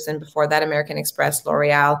Rogers, and before that, American Express,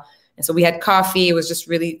 L'Oreal. And so we had coffee. It was just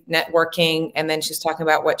really networking. And then she's talking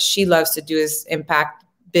about what she loves to do is impact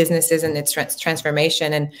businesses and its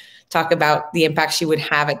transformation, and talk about the impact she would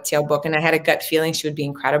have at Tealbook. And I had a gut feeling she would be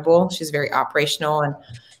incredible. She's very operational.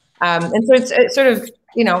 And so it's sort of,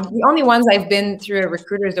 you know, the only ones I've been through a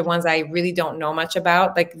recruiter is the ones I really don't know much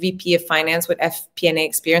about, like VP of Finance with FP&A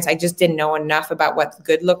experience. I just didn't know enough about what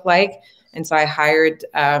good looked like. And so I hired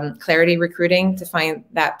Clarity Recruiting to find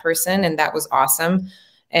that person. And that was awesome.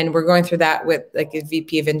 And we're going through that with like a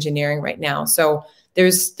VP of Engineering right now. So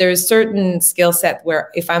there's certain skill set where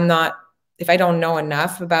if I don't know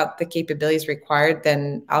enough about the capabilities required,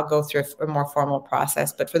 then I'll go through a more formal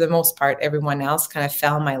process. But for the most part, everyone else kind of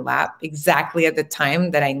fell in my lap exactly at the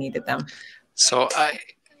time that I needed them. So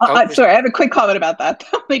I'm sorry, I have a quick comment about that.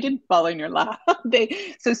 They didn't fall in your lap.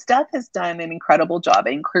 So Steph has done an incredible job.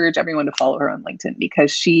 I encourage everyone to follow her on LinkedIn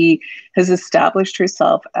because she has established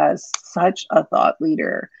herself as such a thought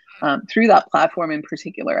leader. Through that platform in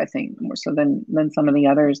particular, I think more so than some of the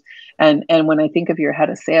others. And when I think of your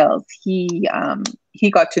head of sales, he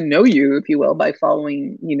got to know you, if you will, by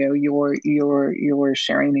following, you know, your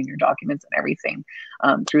sharing and your documents and everything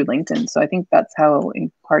through LinkedIn. So I think that's how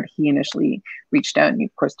in part he initially reached out, and you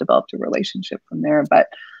of course developed a relationship from there. But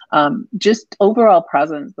just overall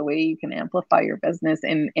presence, the way you can amplify your business.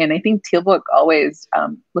 And I think Tealbook always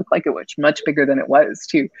looked like it was much bigger than it was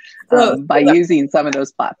too, by using some of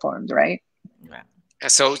those platforms, right?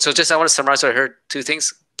 So just I want to summarize what I heard. Two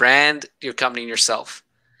things: brand your company and yourself.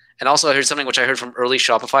 And also I heard something which I heard from early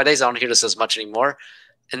Shopify days. I don't hear this as much anymore.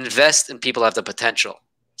 Invest in people who have the potential.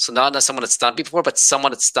 So not someone that's done before, but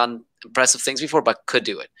someone that's done impressive things before, but could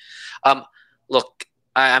do it. Look,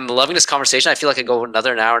 I'm loving this conversation. I feel like I go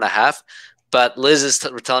another hour and a half, but Liz is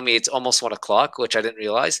telling me it's almost 1 o'clock, which I didn't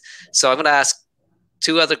realize. So I'm going to ask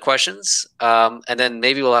two other questions, and then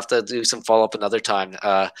maybe we'll have to do some follow-up another time.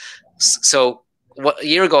 So a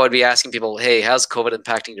year ago, I'd be asking people, hey, how's COVID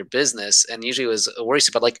impacting your business? And usually it was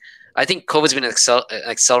worrisome, but like, I think COVID's been an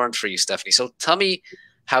accelerant for you, Stephany. So tell me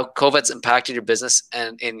how COVID's impacted your business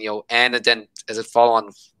and then as a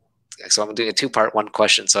follow-on. So I'm doing a two-part one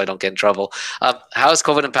question so I don't get in trouble. How has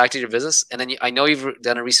COVID impacted your business? And then I know you've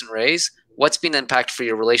done a recent raise. what's been the impact for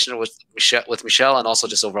your relationship with Michelle and also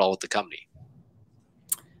just overall with the company?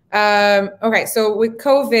 Okay, so with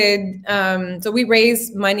COVID, so we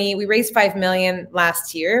raised money. We raised $5 million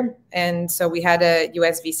last year, and so we had a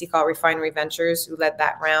US VC called Refinery Ventures who led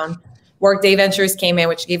that round. Workday Ventures came in,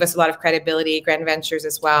 which gave us a lot of credibility. Grand Ventures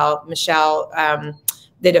as well. Michelle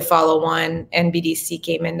did a follow-on, and BDC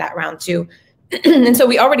came in that round too. And so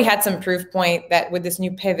we already had some proof point that with this new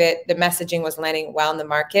pivot, the messaging was landing well in the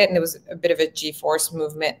market, and it was a bit of a G-force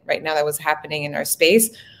movement right now that was happening in our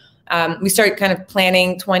space. We started kind of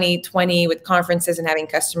planning 2020 with conferences and having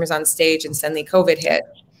customers on stage, and suddenly COVID hit.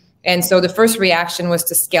 And so the first reaction was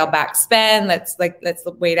to scale back spend. Let's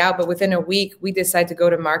wait out. But within a week, we decided to go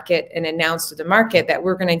to market and announce to the market that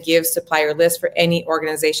we're going to give supplier lists for any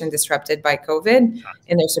organization disrupted by COVID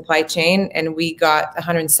in their supply chain. And we got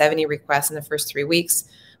 170 requests in the first 3 weeks.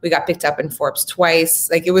 We got picked up in Forbes twice.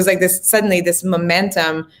 Like it was like this, suddenly this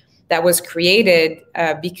momentum that was created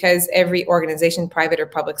because every organization, private or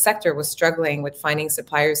public sector, was struggling with finding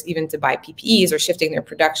suppliers even to buy PPEs or shifting their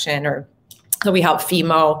production. Or so we helped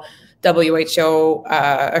FEMA, WHO,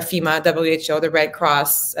 the Red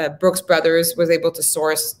Cross, Brooks Brothers was able to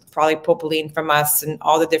source polypropylene from us and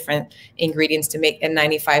all the different ingredients to make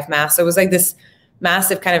N95 masks. So it was like this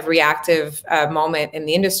massive kind of reactive moment in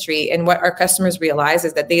the industry. And what our customers realized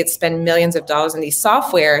is that they had spent millions of dollars in these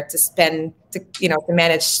software to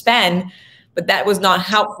manage spend, but that was not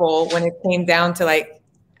helpful when it came down to like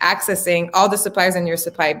accessing all the suppliers in your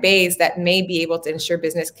supply base that may be able to ensure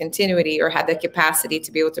business continuity or had the capacity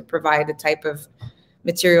to be able to provide the type of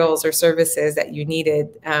materials or services that you needed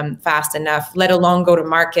fast enough, let alone go to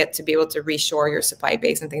market to be able to reshore your supply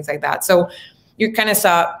base and things like that. So you kind of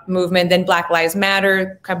saw movement. Then Black Lives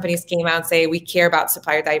Matter companies came out and say, we care about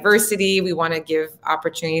supplier diversity. We want to give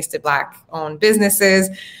opportunities to Black-owned businesses.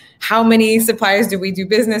 How many suppliers do we do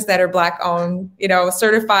business that are Black-owned,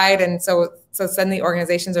 certified? And so suddenly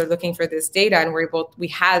organizations are looking for this data, and we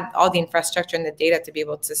had all the infrastructure and the data to be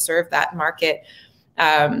able to serve that market.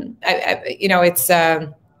 It's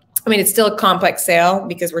still a complex sale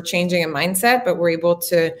because we're changing a mindset, but we're able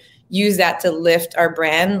to use that to lift our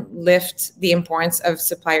brand, lift the importance of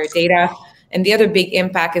supplier data. And the other big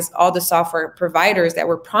impact is all the software providers that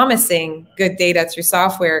were promising good data through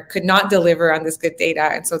software could not deliver on this good data.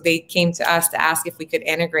 And so they came to us to ask if we could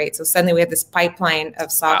integrate. So suddenly we had this pipeline of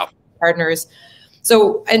software partners.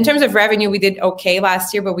 So in terms of revenue, we did okay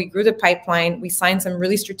last year, but we grew the pipeline. We signed some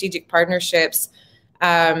really strategic partnerships,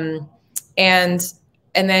 and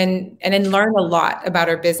then learned a lot about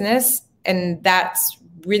our business. And that's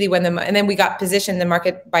really when and then we got positioned in the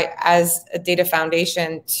market as a data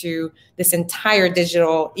foundation to this entire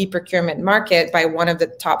digital e-procurement market by one of the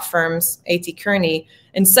top firms, A.T. Kearney.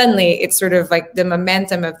 And suddenly it's sort of like the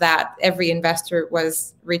momentum of that. Every investor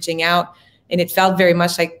was reaching out. And it felt very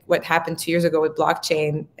much like what happened 2 years ago with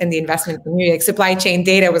blockchain and the investment community. Like supply chain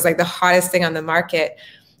data was like the hottest thing on the market.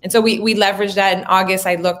 And so we leveraged that. In August,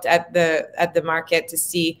 I looked at the market to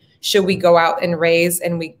see, should we go out and raise?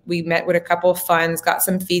 And we met with a couple of funds, got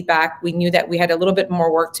some feedback. We knew that we had a little bit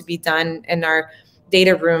more work to be done in our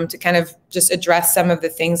data room to kind of just address some of the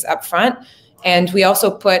things up front. And we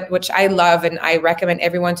also put, which I love and I recommend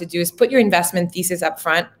everyone to do, is put your investment thesis up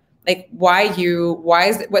front. Like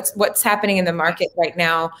what's happening in the market right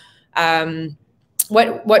now?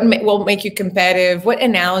 What will make you competitive? What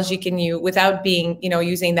analogy can you, without being,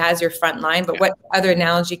 using that as your front line, but what other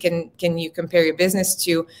analogy can you compare your business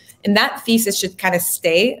to? And that thesis should kind of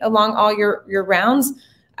stay along all your rounds.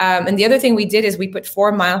 And the other thing we did is we put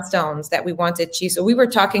 4 milestones that we want to achieve. So we were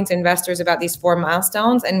talking to investors about these 4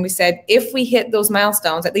 milestones, and we said, if we hit those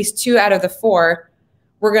milestones, at least 2 out of the 4,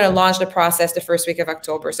 we're going to launch the process the first week of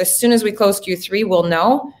October. So as soon as we close Q3, we'll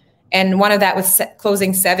know. And one of that was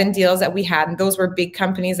closing 7 deals that we had. And those were big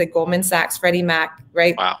companies like Goldman Sachs, Freddie Mac,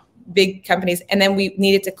 right? Wow. Big companies. And then we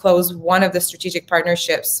needed to close one of the strategic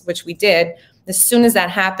partnerships, which we did. As soon as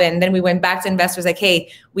that happened, then we went back to investors like,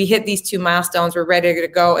 hey, we hit these 2 milestones. We're ready to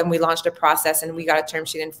go. And we launched a process and we got a term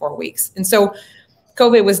sheet in 4 weeks. And so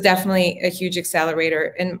COVID was definitely a huge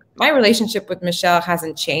accelerator. And my relationship with Michelle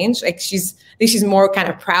hasn't changed. Like I think she's more kind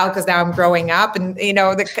of proud because now I'm growing up and,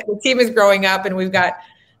 the team is growing up and we've got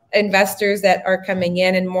investors that are coming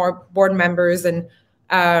in and more board members. And,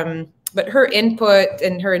 but her input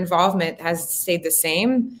and her involvement has stayed the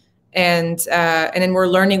same. And then we're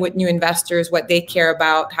learning with new investors, what they care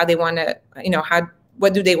about, how they want to,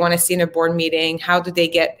 what do they want to see in a board meeting? How do they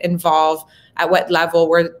get involved? At what level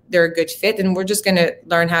where they're a good fit? And we're just going to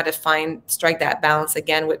learn how to strike that balance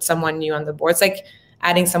again with someone new on the board. It's like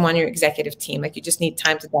adding someone to your executive team. Like you just need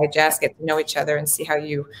time to digest, get to know each other and see how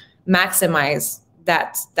you maximize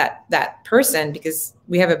that person, because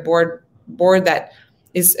we have a board that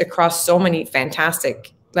is across so many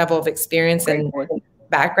fantastic level of experience and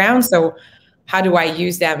background. So how do I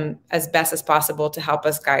use them as best as possible to help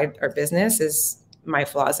us guide our business is my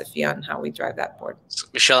philosophy on how we drive that board. So,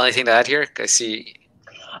 Michelle, anything to add here? I see.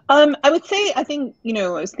 I would say, I think, I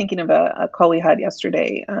was thinking of a call we had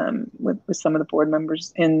yesterday with some of the board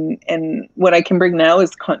members, and what I can bring now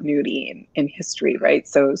is continuity in history, right?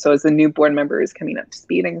 So as a new board member is coming up to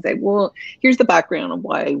speed, I can say, well, here's the background of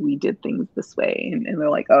why we did things this way. And they're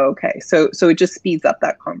like, oh, okay. So it just speeds up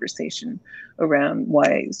that conversation around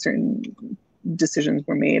why certain decisions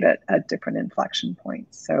were made at different inflection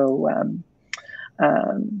points. So,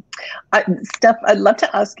 Steph, I'd love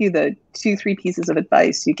to ask you the 2-3 pieces of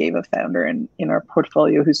advice you gave a founder in our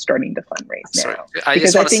portfolio who's starting to fundraise now. Sorry, I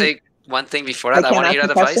just want to say one thing before that. I want to hear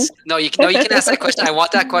that advice. No, you can ask that question. I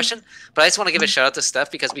want that question, but I just want to give a shout out to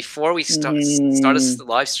Steph, because before we started the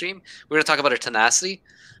live stream, we were going to talk about her tenacity.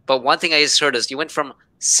 But one thing I just heard is you went from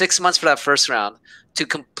 6 months for that first round to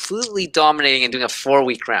completely dominating and doing a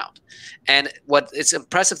 4-week round. And what it's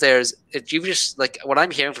impressive there is you just, like, what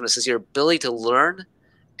I'm hearing from this is your ability to learn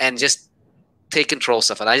and just take control of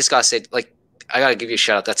stuff. And I just gotta say, like, I gotta give you a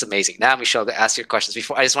shout out. That's amazing. Now, Michelle, ask your questions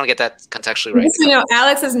before. I just want to get that contextually right. You know,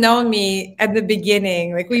 Alex has known me at the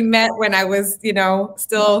beginning. Like, we met when I was,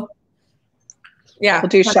 still. Yeah. We'll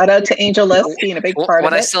do shout out to Angel List being a big part of it.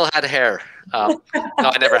 When I still had hair. No,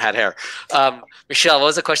 I never had hair. Michelle, what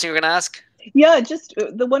was the question you were going to ask? Yeah, just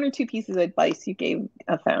the 1 or 2 pieces of advice you gave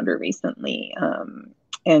a founder recently.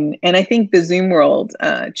 And I think the Zoom world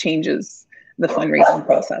changes the fundraising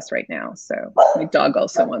process right now. So my dog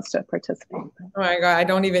also wants to participate. Oh my God, I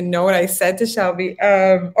don't even know what I said to Shelby.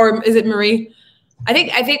 Or is it Marie? I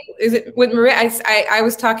think is it with Marie? I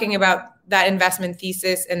was talking about that investment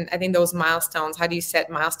thesis, and I think those milestones. How do you set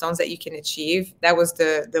milestones that you can achieve? That was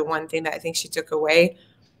the one thing that I think she took away.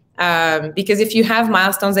 Because if you have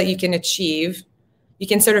milestones that you can achieve, you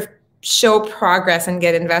can sort of show progress and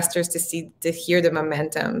get investors to hear the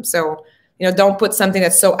momentum. So, don't put something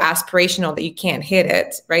that's so aspirational that you can't hit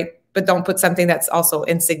it, right? But don't put something that's also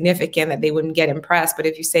insignificant that they wouldn't get impressed. But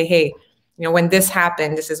if you say, hey, when this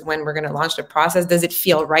happened, this is when we're going to launch the process. Does it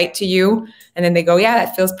feel right to you? And then they go, yeah,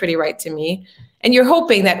 that feels pretty right to me. And you're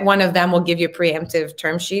hoping that one of them will give you a preemptive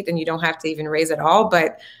term sheet and you don't have to even raise it all.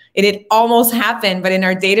 But it almost happened. But in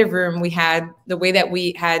our data room, we had the way that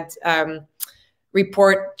we had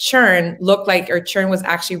report churn looked like our churn was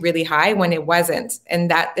actually really high when it wasn't. And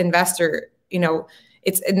that investor,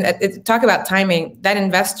 talk about timing. That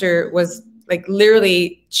investor was like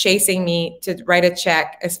literally chasing me to write a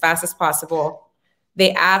check as fast as possible.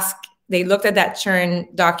 They looked at that churn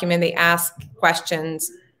document, they asked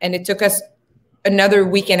questions, and it took us another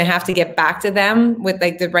week and a half to get back to them with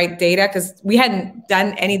like the right data, because we hadn't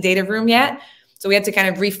done any data room yet. So we had to kind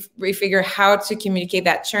of refigure how to communicate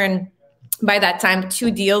that churn. By that time,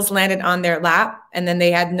 2 deals landed on their lap, and then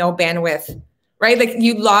they had no bandwidth, right? Like,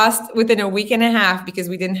 you lost within a week and a half because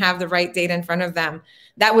we didn't have the right data in front of them.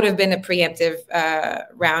 That would have been a preemptive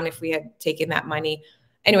round if we had taken that money.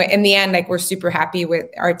 Anyway, in the end, like, we're super happy with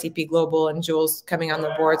RTP Global and Jules coming on the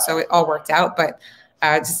board. So it all worked out. But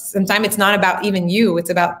just sometimes it's not about even you. It's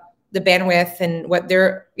about the bandwidth and what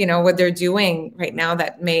they're doing right now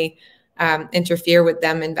that may interfere with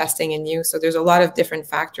them investing in you. So there's a lot of different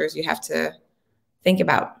factors you have to think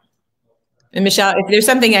about. And Michelle, if there's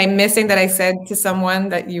something I'm missing that I said to someone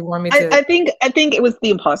that you want me to, I think it was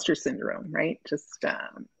the imposter syndrome, right? Just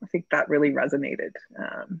I think that really resonated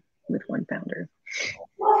with one founder.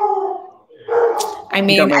 I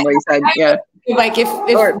mean, I don't remember what you said. Yeah. Like if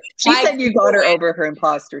she said you got her over her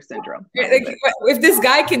imposter syndrome. Like, if this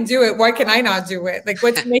guy can do it, why can I not do it? Like,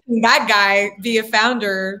 what's making that guy be a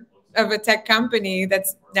founder of a tech company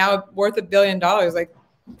that's now worth $1 billion? Like,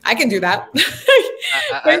 I can do that.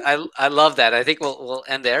 I love that. I think we'll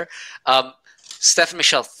end there. Steph and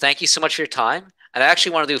Michelle, thank you so much for your time. And I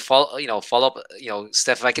actually want to do follow up.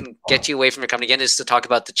 Steph, if I can get you away from your company again, is to talk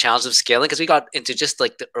about the challenge of scaling, because we got into just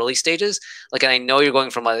like the early stages. Like, and I know you're going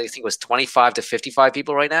from, I think it was 25 to 55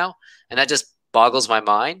 people right now, and that just boggles my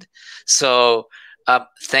mind. So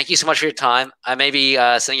thank you so much for your time. I may be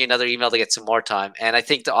sending you another email to get some more time, and I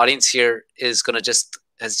think the audience here is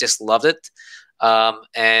has just loved it.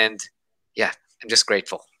 And yeah, I'm just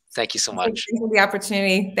grateful. Thank you so much. Thanks for the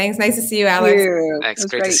opportunity. Thanks. Nice to see you, Alex. Thanks.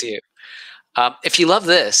 Great to see you. If you love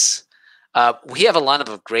this, we have a lineup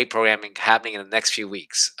of great programming happening in the next few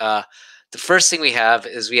weeks. The first thing we have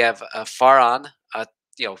is Farhan. I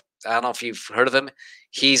don't know if you've heard of him.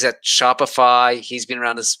 He's at Shopify. He's been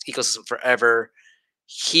around this ecosystem forever.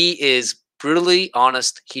 He is brutally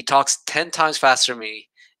honest. He talks 10 times faster than me,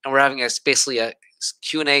 and we're having basically a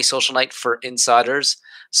Q&A social night for insiders.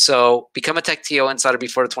 So become a TechTO insider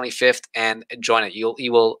before the 25th and join it. You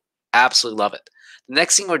will absolutely love it. The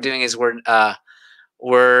next thing we're doing is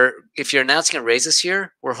if you're announcing a raise this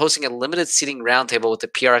year, we're hosting a limited seating roundtable with the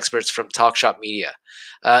PR experts from Talk Shop Media.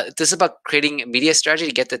 This is about creating a media strategy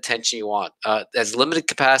to get the attention you want. As limited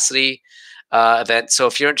capacity event. So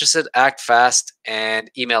if you're interested, act fast and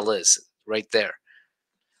email Liz right there.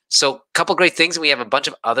 So a couple great things, and we have a bunch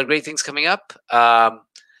of other great things coming up.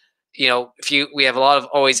 You know, we have a lot of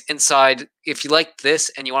always inside. If you like this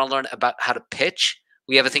and you want to learn about how to pitch,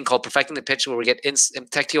 we have a thing called Perfecting the Pitch, where we get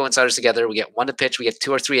TechTO insiders together. We get one to pitch. We get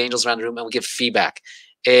 2 or 3 angels around the room, and we give feedback.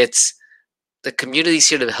 It's the community's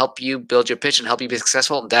here to help you build your pitch and help you be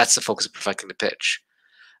successful, and that's the focus of Perfecting the Pitch.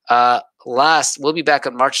 Last, we'll be back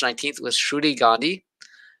on March 19th with Shruti Gandhi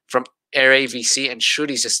from Area VC, and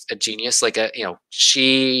Shruti's just a genius. Like I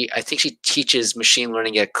think she teaches machine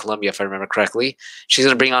learning at Columbia, if I remember correctly. She's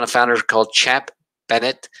going to bring on a founder called Champ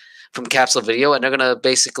Bennett from Capsule Video, and they're going to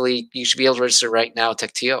basically, you should be able to register right now at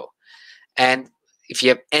TechTO. And if you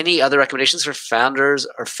have any other recommendations for founders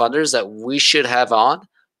or funders that we should have on,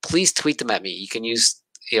 please tweet them at me. You can use,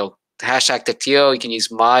 hashtag TechTO. You can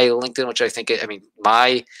use my LinkedIn,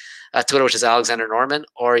 my Twitter, which is Alexander Norman,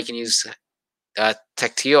 or you can use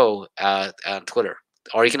TechTO on Twitter,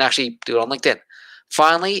 or you can actually do it on LinkedIn.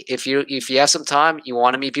 Finally, if you have some time, you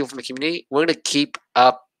want to meet people from the community, we're going to keep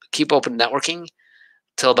open networking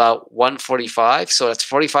till about 1:45. So that's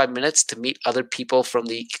 45 minutes to meet other people from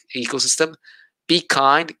the ecosystem. Be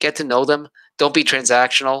kind, get to know them. Don't be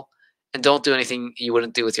transactional, and don't do anything you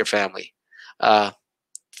wouldn't do with your family.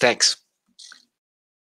 Thanks.